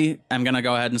personally am going to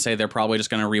go ahead and say they're probably just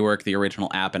going to rework the original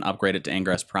app and upgrade it to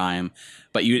Ingress Prime.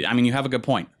 But you have a good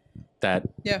point that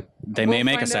Yeah. they We'll may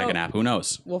make a find second out. app. Who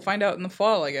knows? We'll find out in the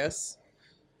fall, I guess.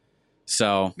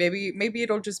 So Maybe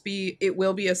it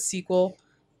will be a sequel.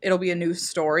 It'll be a new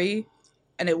story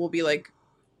and it will be like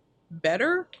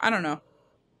better? I don't know.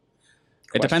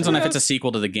 it depends on if mark? it's a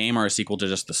sequel to the game or a sequel to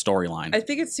just the storyline. I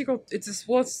think it's sequel it's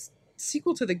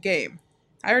sequel to the game.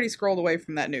 I already scrolled away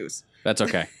from that news. That's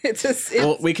okay. It's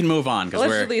Well, we can move on because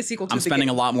allegedly a sequel to I'm the spending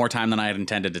game. a lot more time than I had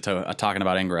intended to talking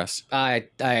about Ingress. I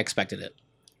expected it.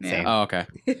 Yeah. Oh, okay.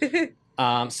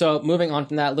 So moving on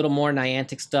from that, a little more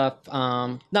Niantic stuff.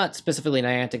 Not specifically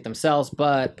Niantic themselves,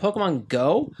 but Pokemon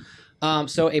Go.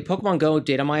 So a Pokemon Go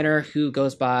data miner who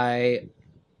goes by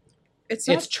It's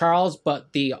not it's Charles,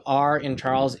 but the R in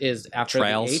Charles is after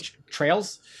Trails. the H.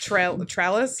 Trails.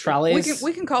 Tralis. Tralis.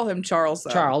 We can call him Charles.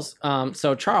 Though. Charles.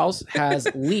 So Charles has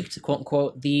leaked, quote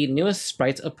unquote, the newest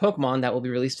sprites of Pokemon that will be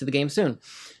released to the game soon.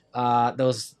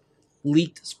 Those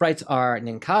leaked sprites are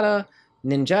Nincada,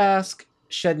 Ninjask,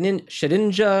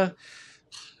 Shedinja.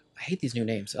 I hate these new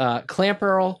names.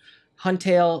 Clamperl,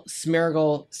 Huntail,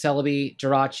 Smeargle, Celebi,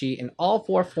 Jirachi, and all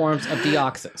 4 forms of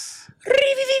Deoxys.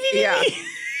 Yeah.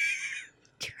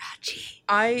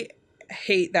 I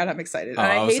hate that I'm excited. Oh,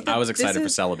 And I hate that was excited for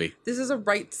this is- Celebi. This is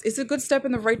it's a good step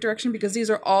in the right direction because these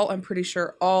are all, I'm pretty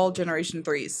sure, all Generation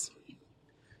 3s.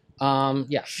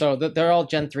 Yeah, so they're all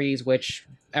Gen 3s, which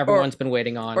everyone's been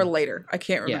waiting on. Or later. I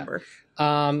can't Yeah. remember.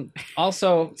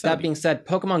 Also, that being said,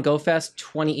 Pokemon Go Fest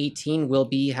 2018 will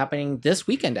be happening this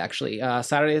weekend, actually.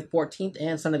 Saturday the 14th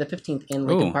and Sunday the 15th in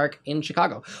Lincoln Ooh. Park in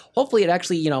Chicago. Hopefully it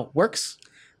actually, works.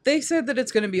 They said that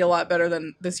it's going to be a lot better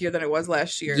than this year than it was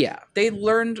last year. Yeah. They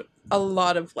learned a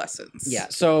lot of lessons. Yeah,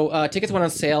 so tickets went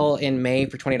on sale in May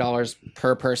for $20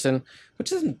 per person,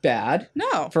 which isn't bad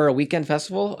No. for a weekend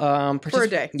festival. For a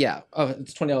day. Yeah,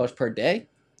 it's $20 per day.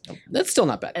 That's still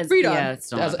not bad. Read on. Yeah, it's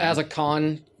still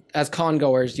not As con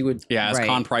goers, you would. Yeah, as Right.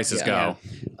 con prices Yeah.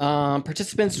 go.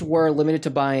 Participants were limited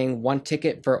to buying 1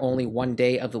 ticket for only 1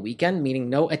 day of the weekend, meaning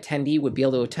no attendee would be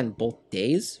able to attend both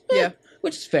days. Yeah.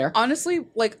 Which is fair. Honestly,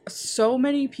 like so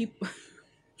many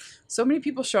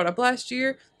people showed up last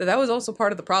year that was also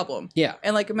part of the problem. Yeah.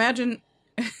 And like imagine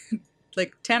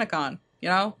like TanaCon, you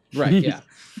know? Right, yeah.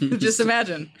 Just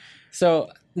imagine. So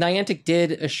Niantic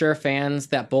did assure fans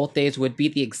that both days would be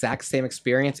the exact same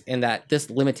experience and that this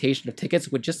limitation of tickets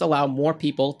would just allow more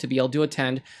people to be able to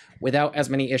attend without as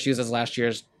many issues as last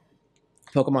year's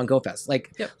Pokemon Go Fest.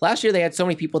 Like Yep. last year they had so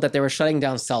many people that they were shutting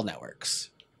down cell networks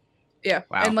Yeah.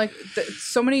 Wow. And like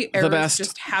so many errors best.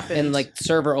 just happened. and like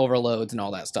server overloads and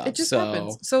all that stuff. it just so,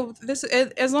 happens. So this,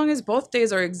 as long as both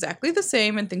days are exactly the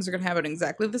same and things are gonna happen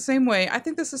exactly the same way, I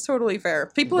think this is totally fair.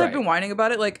 People have Right. been whining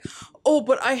about it, like, oh,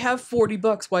 but I have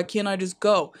 $40. Why can't I just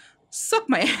go? Suck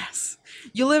my ass.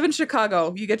 You live in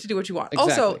Chicago. You get to do what you want.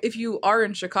 Also, Exactly. if you are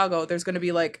in Chicago, there's gonna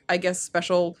be like, I guess,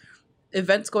 special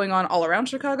events going on all around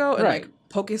Chicago, and Right. like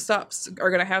Pokestops are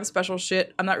gonna have special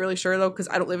shit. I'm not really sure though, because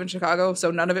I don't live in Chicago,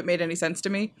 so none of it made any sense to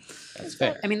me. That's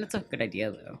fair. I mean, that's a good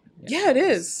idea, though. Yeah, it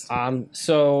is.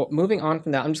 So moving on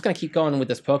from that, I'm just gonna keep going with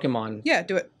this Pokemon Yeah,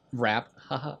 do it. wrap.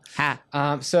 Haha.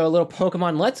 Ha! So a little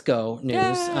Pokemon Let's Go news.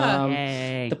 Yeah.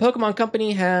 Yay! The Pokemon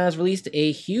Company has released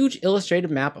a huge illustrated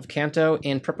map of Kanto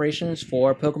in preparations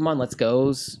for Pokemon Let's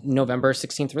Go's November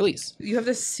 16th release. You have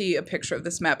to see a picture of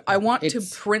this map. I want to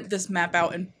It's- print this map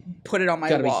out and put it on my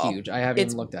Gotta wall. be huge. I haven't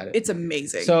It's- even looked at it. It's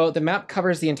amazing. So the map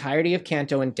covers the entirety of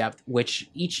Kanto in depth, which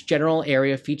each general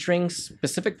area featuring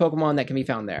specific Pokemon that can be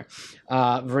found there.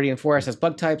 Viridian Forest has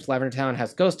bug types, Lavender Town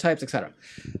has ghost types, etc.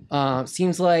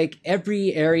 Seems like every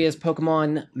area's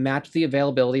Pokemon match the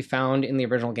availability found in the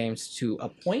original games to a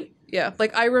point. yeah,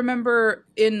 like I remember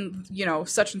in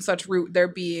such and such route there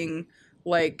being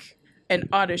like an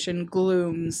Oddish and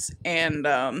Glooms and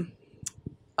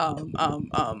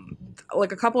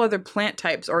like a couple other plant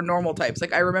types or normal types.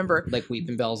 Like I remember Like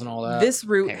Weeping Bells and all that. this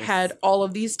route Paris. had all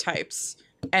of these types,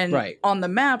 and Right. on the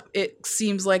map it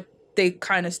seems like they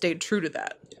kind of stayed true to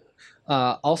that.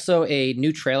 Also, a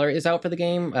new trailer is out for the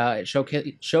game. It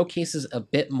showcases a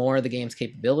bit more of the game's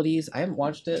capabilities. I haven't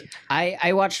watched it.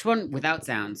 I watched one without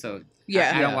sound, so Yeah.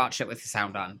 I don't Yeah. watch it with the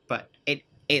sound on, but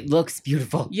it looks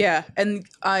beautiful. Yeah, and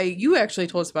you actually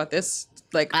told us about this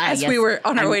as yes. we were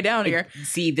on our I'm- way down here.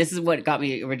 See, this is what got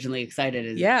me originally excited.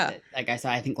 Is Yeah. that, like I saw,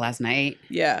 I think last night,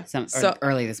 Yeah. or So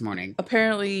early this morning.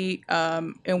 apparently,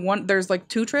 in one there's like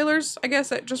 2 trailers I guess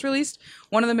that just released.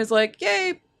 One of them is like,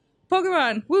 "Yay,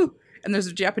 Pokemon, woo!" And there's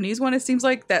a Japanese one. It seems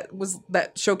like that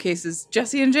showcases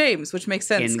Jesse and James, which makes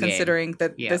sense In-game. considering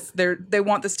that Yeah. they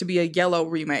want this to be a yellow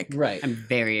remake. Right. I'm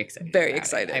very excited. Very about it.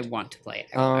 excited. I want to play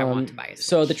it. I want to buy it.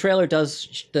 So the trailer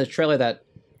that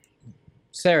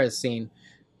Sarah's seen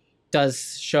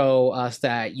does show us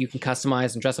that you can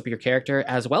customize and dress up your character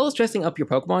as well as dressing up your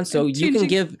Pokemon. So And you can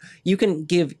changing-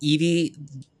 give Eevee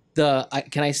the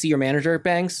can I see your manager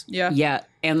bangs? Yeah. Yeah,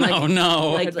 and like Oh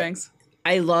no. Like- Headbangs.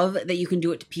 I love that you can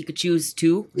do it to Pikachu's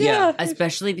too. Yeah.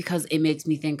 Especially because it makes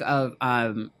me think of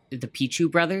the Pichu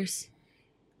brothers.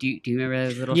 Do you remember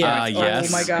those little Yeah. shorts? Yes.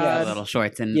 Oh my The god. little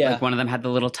shorts, and Yeah. like one of them had the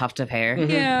little tuft of hair, Mhm.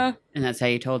 Yeah. and that's how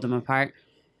you told them apart.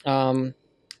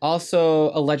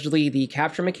 Also, allegedly, the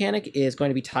capture mechanic is going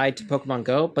to be tied to Pokemon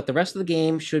Go, but the rest of the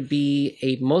game should be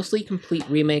a mostly complete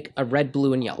remake of Red,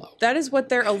 Blue, and Yellow. That is what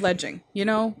they're alleging. You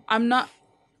know, I'm not.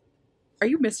 Are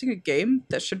you missing a game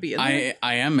that should be in there?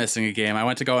 I am missing a game. I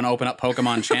went to go and open up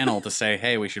Pokemon Channel to say,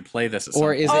 hey, we should play this. At some Or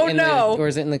point. is Oh, it in no. the, or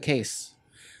is it in the case?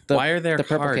 Why are there the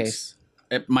purple cards? case?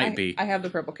 It might be. I have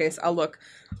the purple case. I'll look.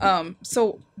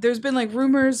 So there's been like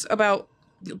rumors about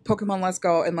Pokemon Let's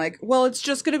Go and like, well, it's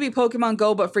just going to be Pokemon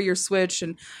Go, but for your Switch.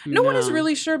 And no one is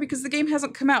really sure because the game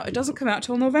hasn't come out. It doesn't come out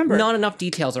till November. Not enough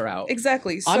details are out.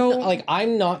 Exactly. So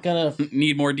I'm not gonna.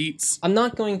 Need more deets. I'm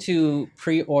not going to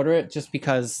pre-order it just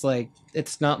because like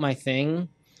it's not my thing.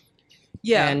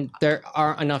 yeah, And there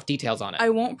aren't enough details on it. I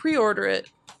won't pre-order it,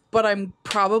 but I'm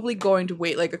probably going to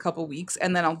wait like a couple weeks,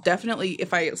 and then I'll definitely,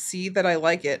 if I see that I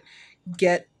like it,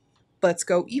 get Let's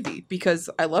Go Eevee, because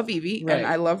I love Eevee, Right. and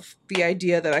I love the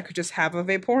idea that I could just have a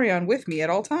Vaporeon with me at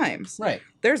all times. Right.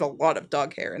 There's a lot of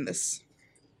dog hair in this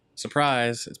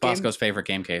Surprise. It's Game- Bosco's favorite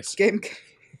game case. game.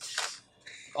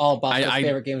 All Bosco's I-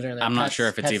 favorite games are in there. I'm not Pets- sure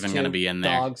if it's Pets even going to 2, be in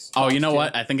there. Dogs, Oh, you Dogs know 2.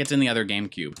 what? I think it's in the other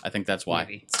GameCube. I think that's why.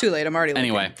 Maybe. It's too late. I'm already looking.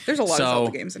 Anyway, There's a lot so- of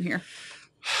Zelda games in here.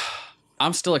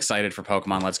 I'm still excited for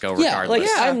Pokemon Let's Go Yeah, like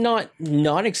regardless. Yeah. I'm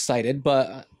not excited,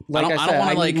 but like don't- I I said, don't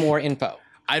wanna, I need like- more info.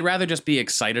 I'd rather just be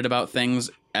excited about things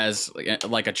as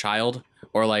like a child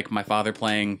or like my father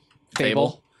playing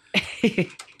Fable.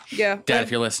 Yeah. Dad,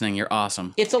 if you're listening, you're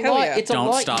awesome. It's a Hell lot. yeah. It's a Don't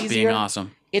lot stop easier. being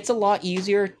awesome. It's a lot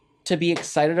easier to be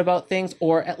excited about things,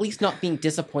 or at least not being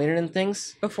disappointed in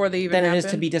things, Before they even than happen. it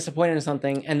is to be disappointed in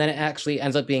something, and then it actually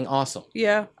ends up being awesome.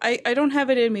 Yeah. I don't have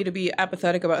it in me to be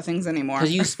apathetic about things anymore.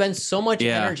 Because you spend so much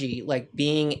Yeah. energy like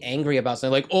being angry about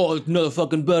something, like it's another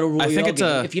fucking battle royale. I think it's game.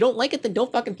 a- If you don't like it, then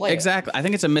don't fucking play it. Exactly. I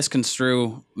think it's a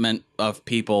misconstruement of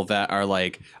people that are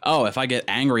like, oh, if I get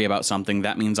angry about something,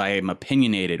 that means I am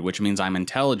opinionated, which means I'm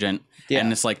intelligent. Yeah.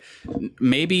 And it's like,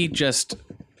 maybe just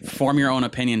form your own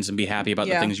opinions and be happy about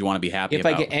the Yeah. things you want to be happy If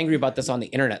about. I get angry about this on the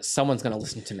internet, someone's gonna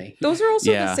listen to me. Those are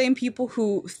also Yeah. the same people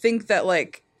who think that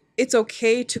like it's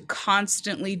okay to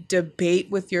constantly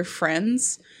debate with your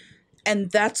friends,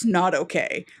 and that's not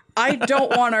okay. I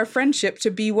don't want our friendship to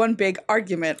be one big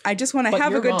argument. I just want to But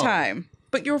have a you're good wrong. time.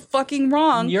 But you're fucking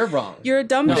wrong. You're wrong. You're a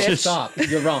dumb no, bitch. stop.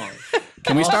 You're wrong.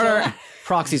 Can we start Also, our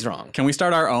Proxy's wrong. Can we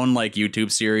start our own like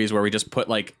YouTube series where we just put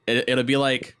like it'll be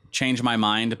like Change My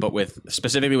Mind, but with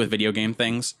specifically with video game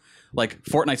things? Like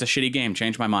Fortnite's a shitty game,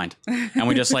 change my mind. And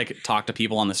we just like talk to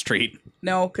people on the street.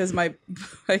 No, because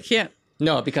I can't.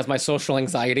 No, because my social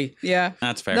anxiety. Yeah.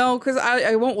 That's fair. No, because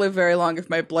I won't live very long if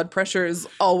my blood pressure is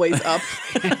always up.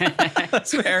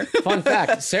 That's fair. Fun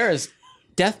fact: Sarah's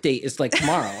death date is like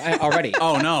tomorrow already.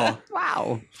 Oh no.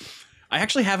 Wow. I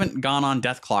actually haven't gone on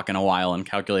Death Clock in a while and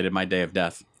calculated my day of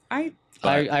death. I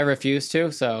I refuse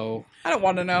to. So don't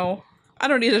want to know. I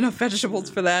don't eat enough vegetables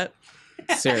for that.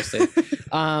 seriously.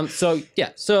 So yeah.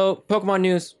 So Pokemon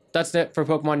news. That's it for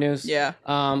Pokemon news. Yeah.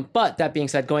 But that being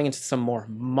said, going into some more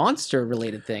monster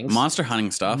related things. Monster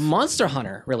hunting stuff. Monster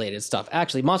Hunter related stuff.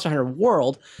 Actually, Monster Hunter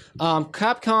World.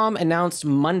 Capcom announced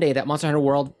Monday that Monster Hunter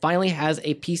World finally has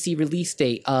a PC release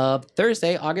date of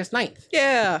Thursday, August 9th.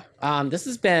 Yeah. This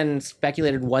has been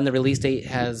speculated when the release date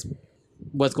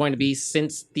was going to be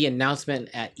since the announcement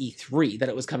at E3 that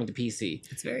it was coming to PC.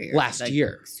 It's very Last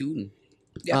year. soon.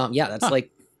 Yeah. That's like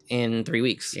in 3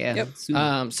 weeks. Yeah. Yep.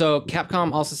 Soon. So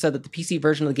Capcom also said that the PC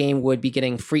version of the game would be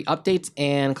getting free updates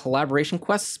and collaboration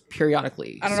quests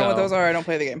periodically. I don't know what those are. I don't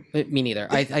play the game. Me neither.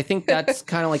 I think that's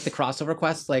kind of like the crossover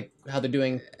quests, like how they're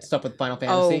doing stuff with Final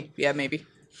Oh, Fantasy. yeah, maybe.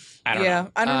 I don't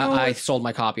know. I don't know. I if- sold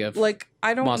my copy of. like,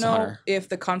 I don't Monster know Hunter. if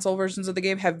the console versions of the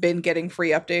game have been getting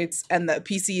free updates and the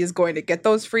PC is going to get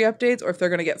those free updates, or if they're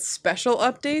going to get special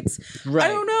updates. Right. I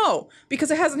don't know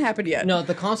because it hasn't happened yet. No,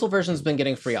 the console version's been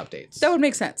getting free updates. That would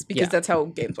make sense because Yeah. that's how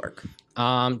games work.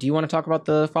 Do you want to talk about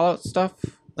the Fallout stuff?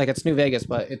 Like it's New Vegas,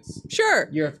 but it's Sure.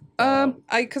 your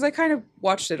I kind of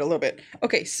watched it a little bit.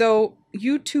 Okay, so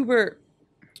YouTuber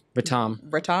Ratam.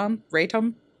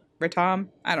 Ratam,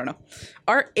 I don't know.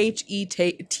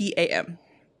 RHETAM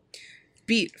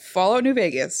beat Fallout New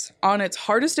Vegas on its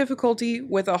hardest difficulty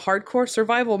with a hardcore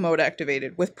survival mode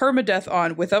activated, with permadeath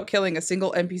on without killing a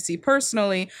single NPC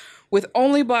personally, with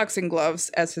only boxing gloves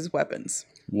as his weapons.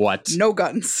 What? No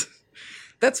guns.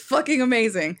 That's fucking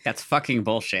amazing. That's fucking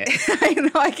bullshit. I know,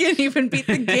 I can't even beat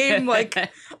the game like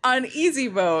on easy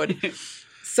mode.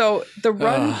 So the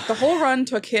whole run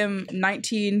took him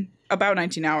about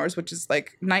 19 hours, which is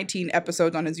like 19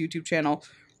 episodes on his YouTube channel,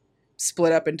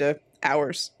 split up into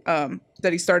hours,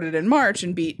 that he started in March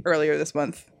and beat earlier this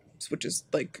month, which is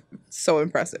like so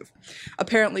impressive.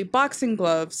 Apparently boxing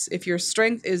gloves, if your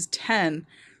strength is 10,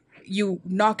 you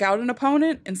knock out an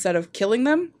opponent instead of killing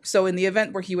them. So in the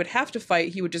event where he would have to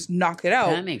fight, he would just knock it out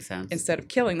That makes sense. instead of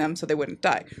killing them so they wouldn't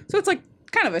die. So it's like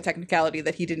kind of a technicality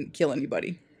that he didn't kill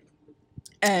anybody.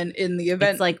 And in the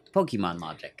event... It's like Pokemon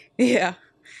logic. Yeah.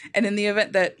 And in the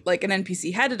event that like an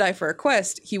NPC had to die for a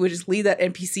quest, he would just lead that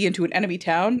NPC into an enemy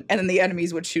town, and then the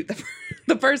enemies would shoot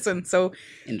the person. So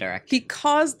Indirect. he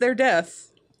caused their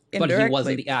death But indirectly. he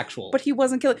wasn't the actual. But he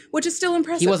wasn't killing, which is still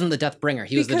impressive. He wasn't the death bringer.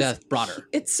 He was the Because death broader.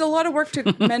 It's a lot of work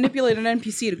to manipulate an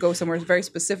NPC to go somewhere very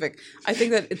specific. I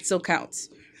think that it still counts.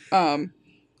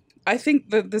 I think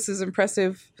that this is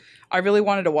impressive. I really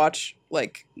wanted to watch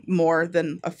like more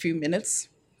than a few minutes,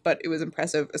 but it was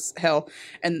impressive as hell.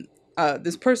 And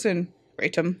this person,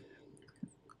 Ratum,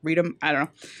 I don't know,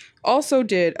 also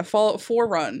did a Fallout 4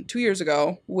 run 2 years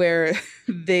ago where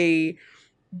they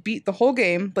beat the whole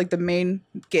game, like the main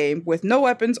game, with no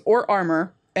weapons or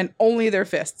armor and only their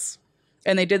fists.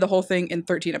 And they did the whole thing in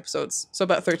 13 episodes, so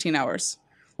about 13 hours.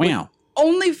 Wow.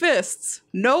 Only fists,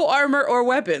 no armor or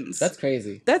weapons. That's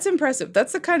crazy. That's impressive.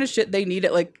 That's the kind of shit they need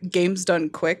at like games done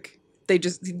quick. You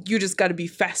just got to be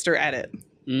faster at it.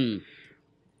 Mm.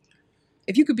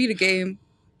 If you could beat a game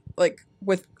like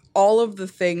with all of the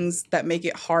things that make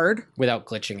it hard Without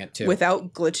glitching it too.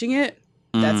 without glitching it,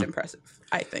 that's impressive,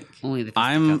 I think. Only the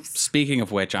I'm fisticuffs. speaking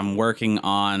of which, I'm working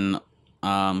on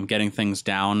getting things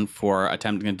down for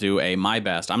attempting to do a my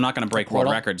best. I'm not going to break world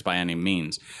Portal? records by any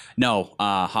means. No,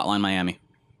 Hotline Miami.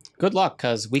 Good luck,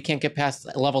 because we can't get past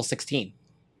level 16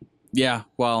 Yeah,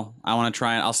 well, I want to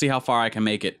try it. I'll see how far I can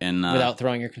make it in without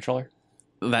throwing your controller.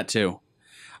 that too.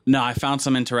 No, I found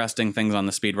some interesting things on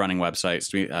the speedrunning website,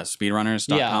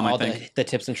 speedrunners.com, Yeah, I all think. the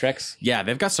tips and tricks. Yeah,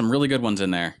 they've got some really good ones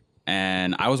in there.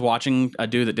 And I was watching a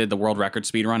dude that did the world record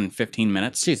speedrun in 15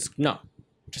 minutes. Jeez, no.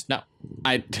 Just no.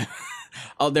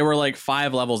 There were like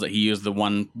 5 levels that he used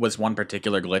one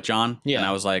particular glitch on. Yeah. And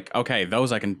I was like, okay,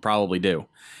 those I can probably do.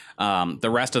 The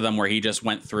rest of them where he just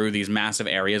went through these massive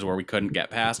areas where we couldn't get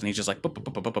past, and he's just like, "Bup, bup,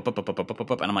 bup, bup, bup, bup, bup, bup, bup,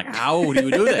 bup," and I'm like, how do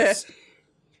you do this?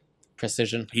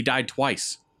 Precision. He died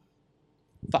twice.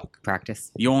 Fuck.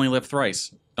 Practice. You only live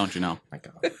thrice, don't you know? My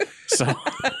God. So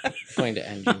Going to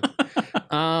end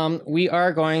you. We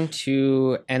are going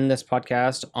to end this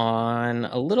podcast on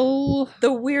a little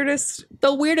The weirdest.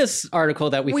 the weirdest article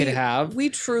that we could have. We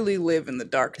truly live in the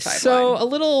dark timeline. So a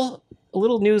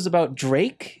little news about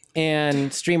Drake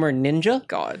and streamer Ninja.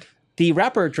 God. The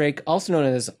rapper Drake, also known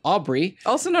as Aubrey,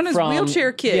 Also known as from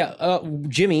Wheelchair Kid. Yeah,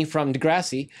 Jimmy from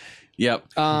Degrassi. yep.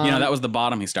 That was the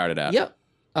bottom he started at. Yep.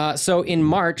 So in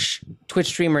March, Twitch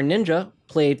streamer Ninja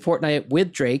played Fortnite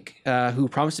with Drake, who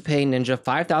promised to pay Ninja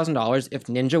 $5,000 if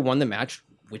Ninja won the match,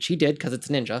 which he did because it's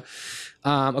Ninja.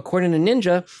 According to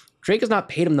Ninja, Drake has not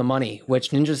paid him the money, which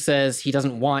Ninja says he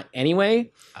doesn't want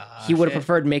anyway. He would have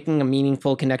preferred making a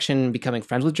meaningful connection and becoming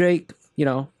friends with Drake. You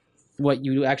know, what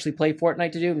you actually play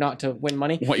Fortnite to do, not to win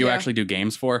money. What you Yeah. actually do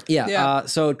games for. Yeah. Yeah.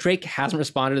 So Drake hasn't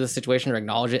responded to the situation or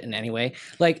acknowledged it in any way.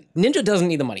 Like, Ninja doesn't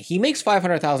need the money. He makes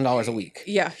 $500,000 a week.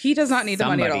 Yeah, he does not need the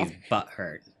money at all. Somebody's butt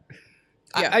hurt.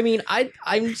 Yeah. I mean, I'm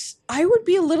I would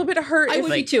be a little bit hurt I if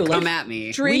would be too. Come Like, at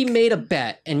me. Drake- we made a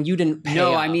bet and you didn't pay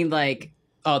No, up. I mean like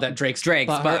oh, that Drake's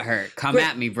Drake's butt hurt. Come Great.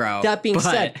 at me, bro. That being But-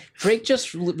 said, Drake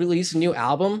just released a new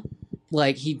album.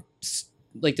 Like, he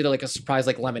did like a surprise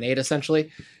like Lemonade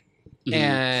essentially, Mhm.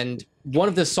 and one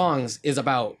of the songs is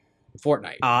about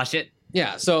Fortnite. Aw, shit.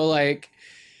 Yeah, so like,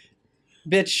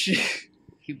 bitch,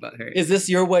 You butt hurt. is this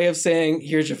your way of saying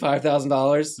here's your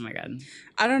 $5,000? Oh my god.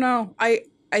 I don't know.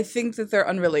 I think that they're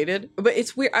unrelated, but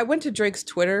it's weird. I went to Drake's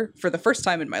Twitter for the first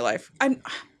time in my life. I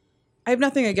have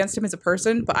nothing against him as a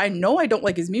person, but I know I don't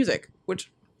like his music,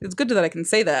 which it's good that I can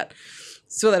say that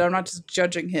so that I'm not just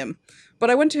judging him. But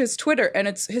I went to his Twitter, and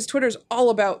his Twitter's all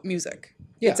about music.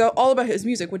 Yeah. It's all about his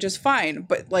music, which is fine,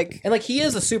 but like And like, he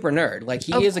is a super nerd. Like,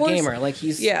 he Of is a course. gamer. Like,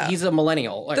 he's Yeah. a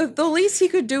millennial. Like, the least he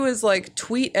could do is like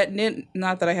tweet at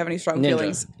not that I have any strong Ninja.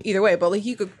 feelings either way, but like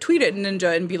he could tweet at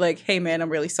Ninja and be like, "Hey man, I'm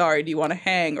really sorry. Do you want to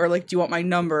hang, or like do you want my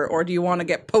number, or do you want to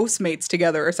get Postmates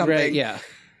together or something?" right, yeah.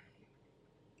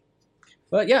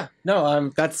 But yeah, no,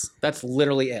 that's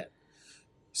literally it.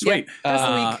 Sweet. That's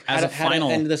the week. As a Had to final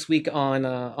end this week on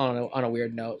a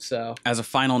weird note. So As a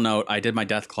final note, I did my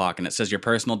death clock, and it says your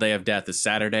personal day of death is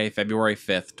Saturday, February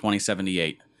 5th,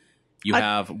 2078. You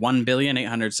have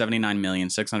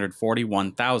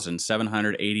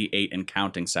 1,879,641,788 and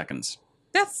counting seconds.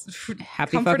 That's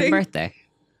Happy comforting. fucking birthday.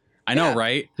 I know, Yeah.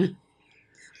 right? I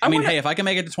I mean, wanna- hey, if I can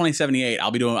make it to 2078,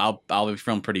 I'll be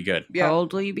feeling pretty good. Yeah. How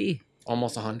old will you be?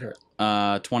 almost 100,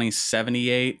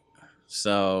 2078,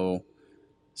 so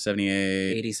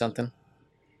 78. 80 something.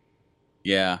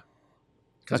 Yeah.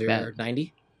 Because Fuck you're that.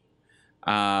 90.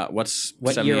 What's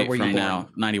What 78 year were you from born? now?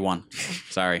 91.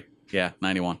 Sorry. Yeah,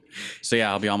 91. So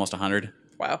yeah, I'll be almost 100.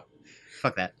 Wow.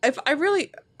 Fuck that. If I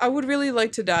would really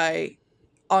like to die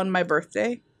on my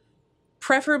birthday,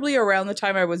 preferably around the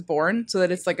time I was born, so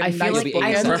that it's like a I feel nice like bookend.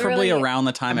 I Preferably literally- around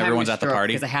the time everyone's at the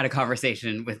party. Because I had a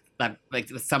conversation with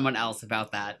with someone else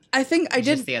about that. I think I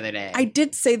just did. the other day. I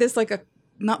did say this like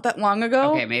not that long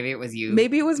ago. Okay, maybe it was you.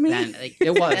 Maybe it was me. Then, like,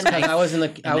 It was a because nice- I was in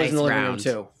the a I was nice in the living room round.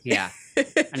 too. Yeah,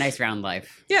 a nice round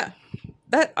life. Yeah,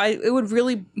 it would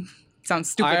really sound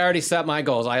stupid. I already set my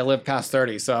goals. I live past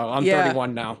 30, so I'm Yeah.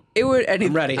 31 now. It would. And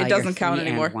I'm ready. It doesn't count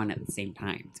anymore. And one at the same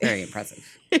time. It's very impressive.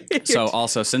 So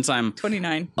also, since I'm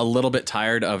 29. a little bit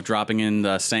tired of dropping in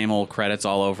the same old credits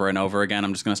all over and over again,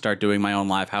 I'm just going to start doing my own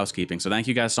live housekeeping. So thank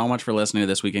you guys so much for listening to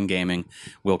This Week in Gaming.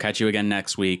 We'll catch you again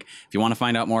next week. If you want to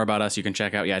find out more about us, you can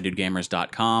check out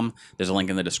yeahdudegamers.com. There's a link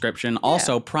in the description.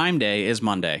 Also, Prime Day is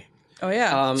Monday, Oh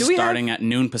yeah. Do we starting at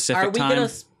noon Pacific Are we time. gonna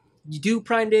do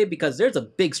Prime Day because there's a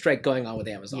big strike going on with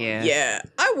Amazon? Yeah. Yeah,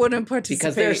 I wouldn't participate.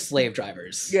 Because they're slave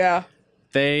drivers. Yeah.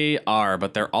 They are,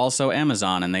 but they're also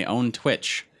Amazon and they own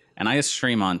Twitch. And I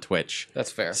stream on Twitch.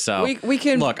 That's fair. So We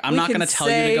can look, I'm we not can going to tell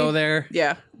you say- to go there.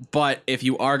 Yeah. But if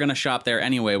you are going to shop there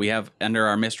anyway, we have under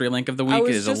our mystery link of the I week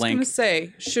was is a just link. gonna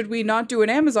say, should we not do an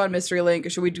Amazon mystery link,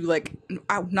 or should we do like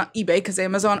not eBay because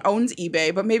Amazon owns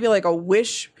eBay, but maybe like a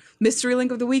Wish mystery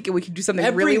link of the week, and we could do something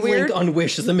Every really weird. link on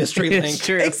Wish is a mystery link.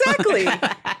 True. Exactly.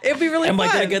 It'd be really Am fun.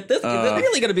 I gonna get this? Is it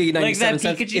really gonna be 97 that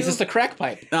cents? Pikachu? Is this a crack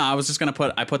pipe? No, I was just going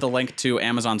to put the link to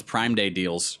Amazon's Prime Day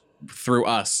deals through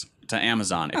us to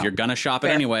Amazon. If you're going to shop it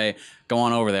fair. anyway, go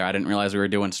on over there. I didn't realize we were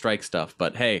doing strike stuff,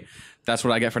 but hey, that's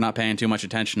what I get for not paying too much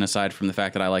attention aside from the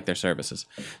fact that I like their services.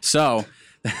 So,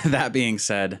 that being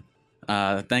said,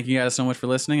 thank you guys so much for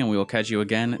listening, and we will catch you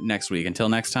again next week. Until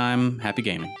next time, happy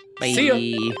gaming. Bye.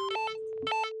 See ya.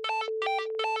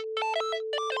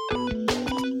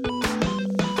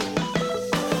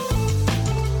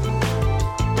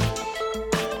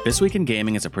 This Week in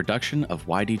Gaming is a production of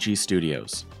YDG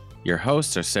Studios. Your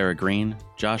hosts are Sarah Green,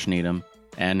 Josh Needham,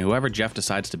 and whoever Jeff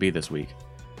decides to be this week.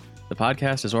 The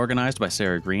podcast is organized by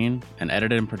Sarah Green and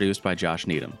edited and produced by Josh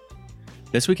Needham.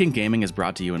 This Week in Gaming is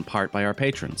brought to you in part by our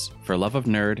patrons, For Love of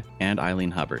Nerd and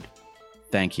Eileen Hubbard.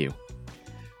 Thank you.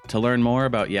 To learn more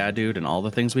about Yeah Dude and all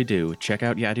the things we do, check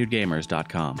out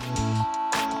yeahdudegamers.com.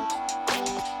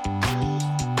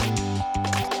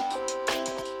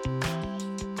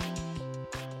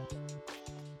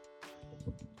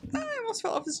 I almost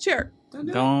fell off his chair.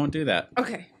 Don't do that.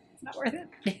 Okay. It's not worth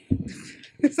it.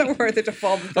 It's not worth it to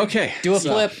fall. Okay. Do a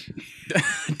so- flip.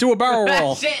 Do a barrel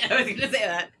roll. Shit, I was gonna say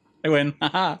that. I win.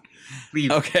 Haha.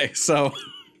 Leave. Okay, so.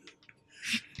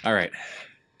 All right.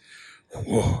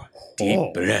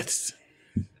 Deep breaths.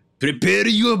 Prepare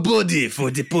your body for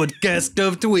the podcast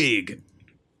of Twig.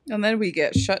 And then we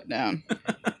get shut down.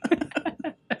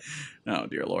 Oh,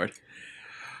 dear Lord.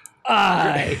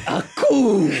 I,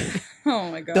 Aku,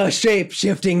 Oh my god. the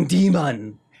shape-shifting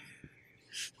demon.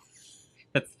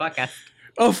 Let's fuck us.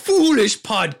 A foolish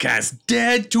podcast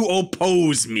dared to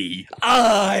oppose me.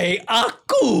 I,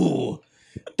 Aku,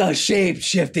 the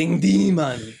shape-shifting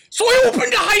demon. So I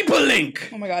opened a hyperlink.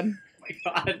 Oh my god. Oh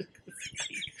my god.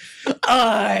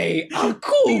 I,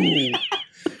 Aku,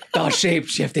 the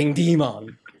shape-shifting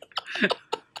demon.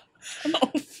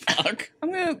 Oh, fuck.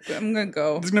 I'm gonna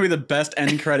go. This is going to be the best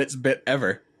end credits bit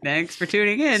ever. Thanks for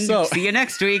tuning in. So- See you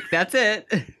next week. That's it.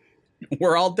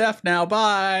 We're all deaf now.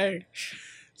 Bye.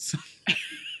 So-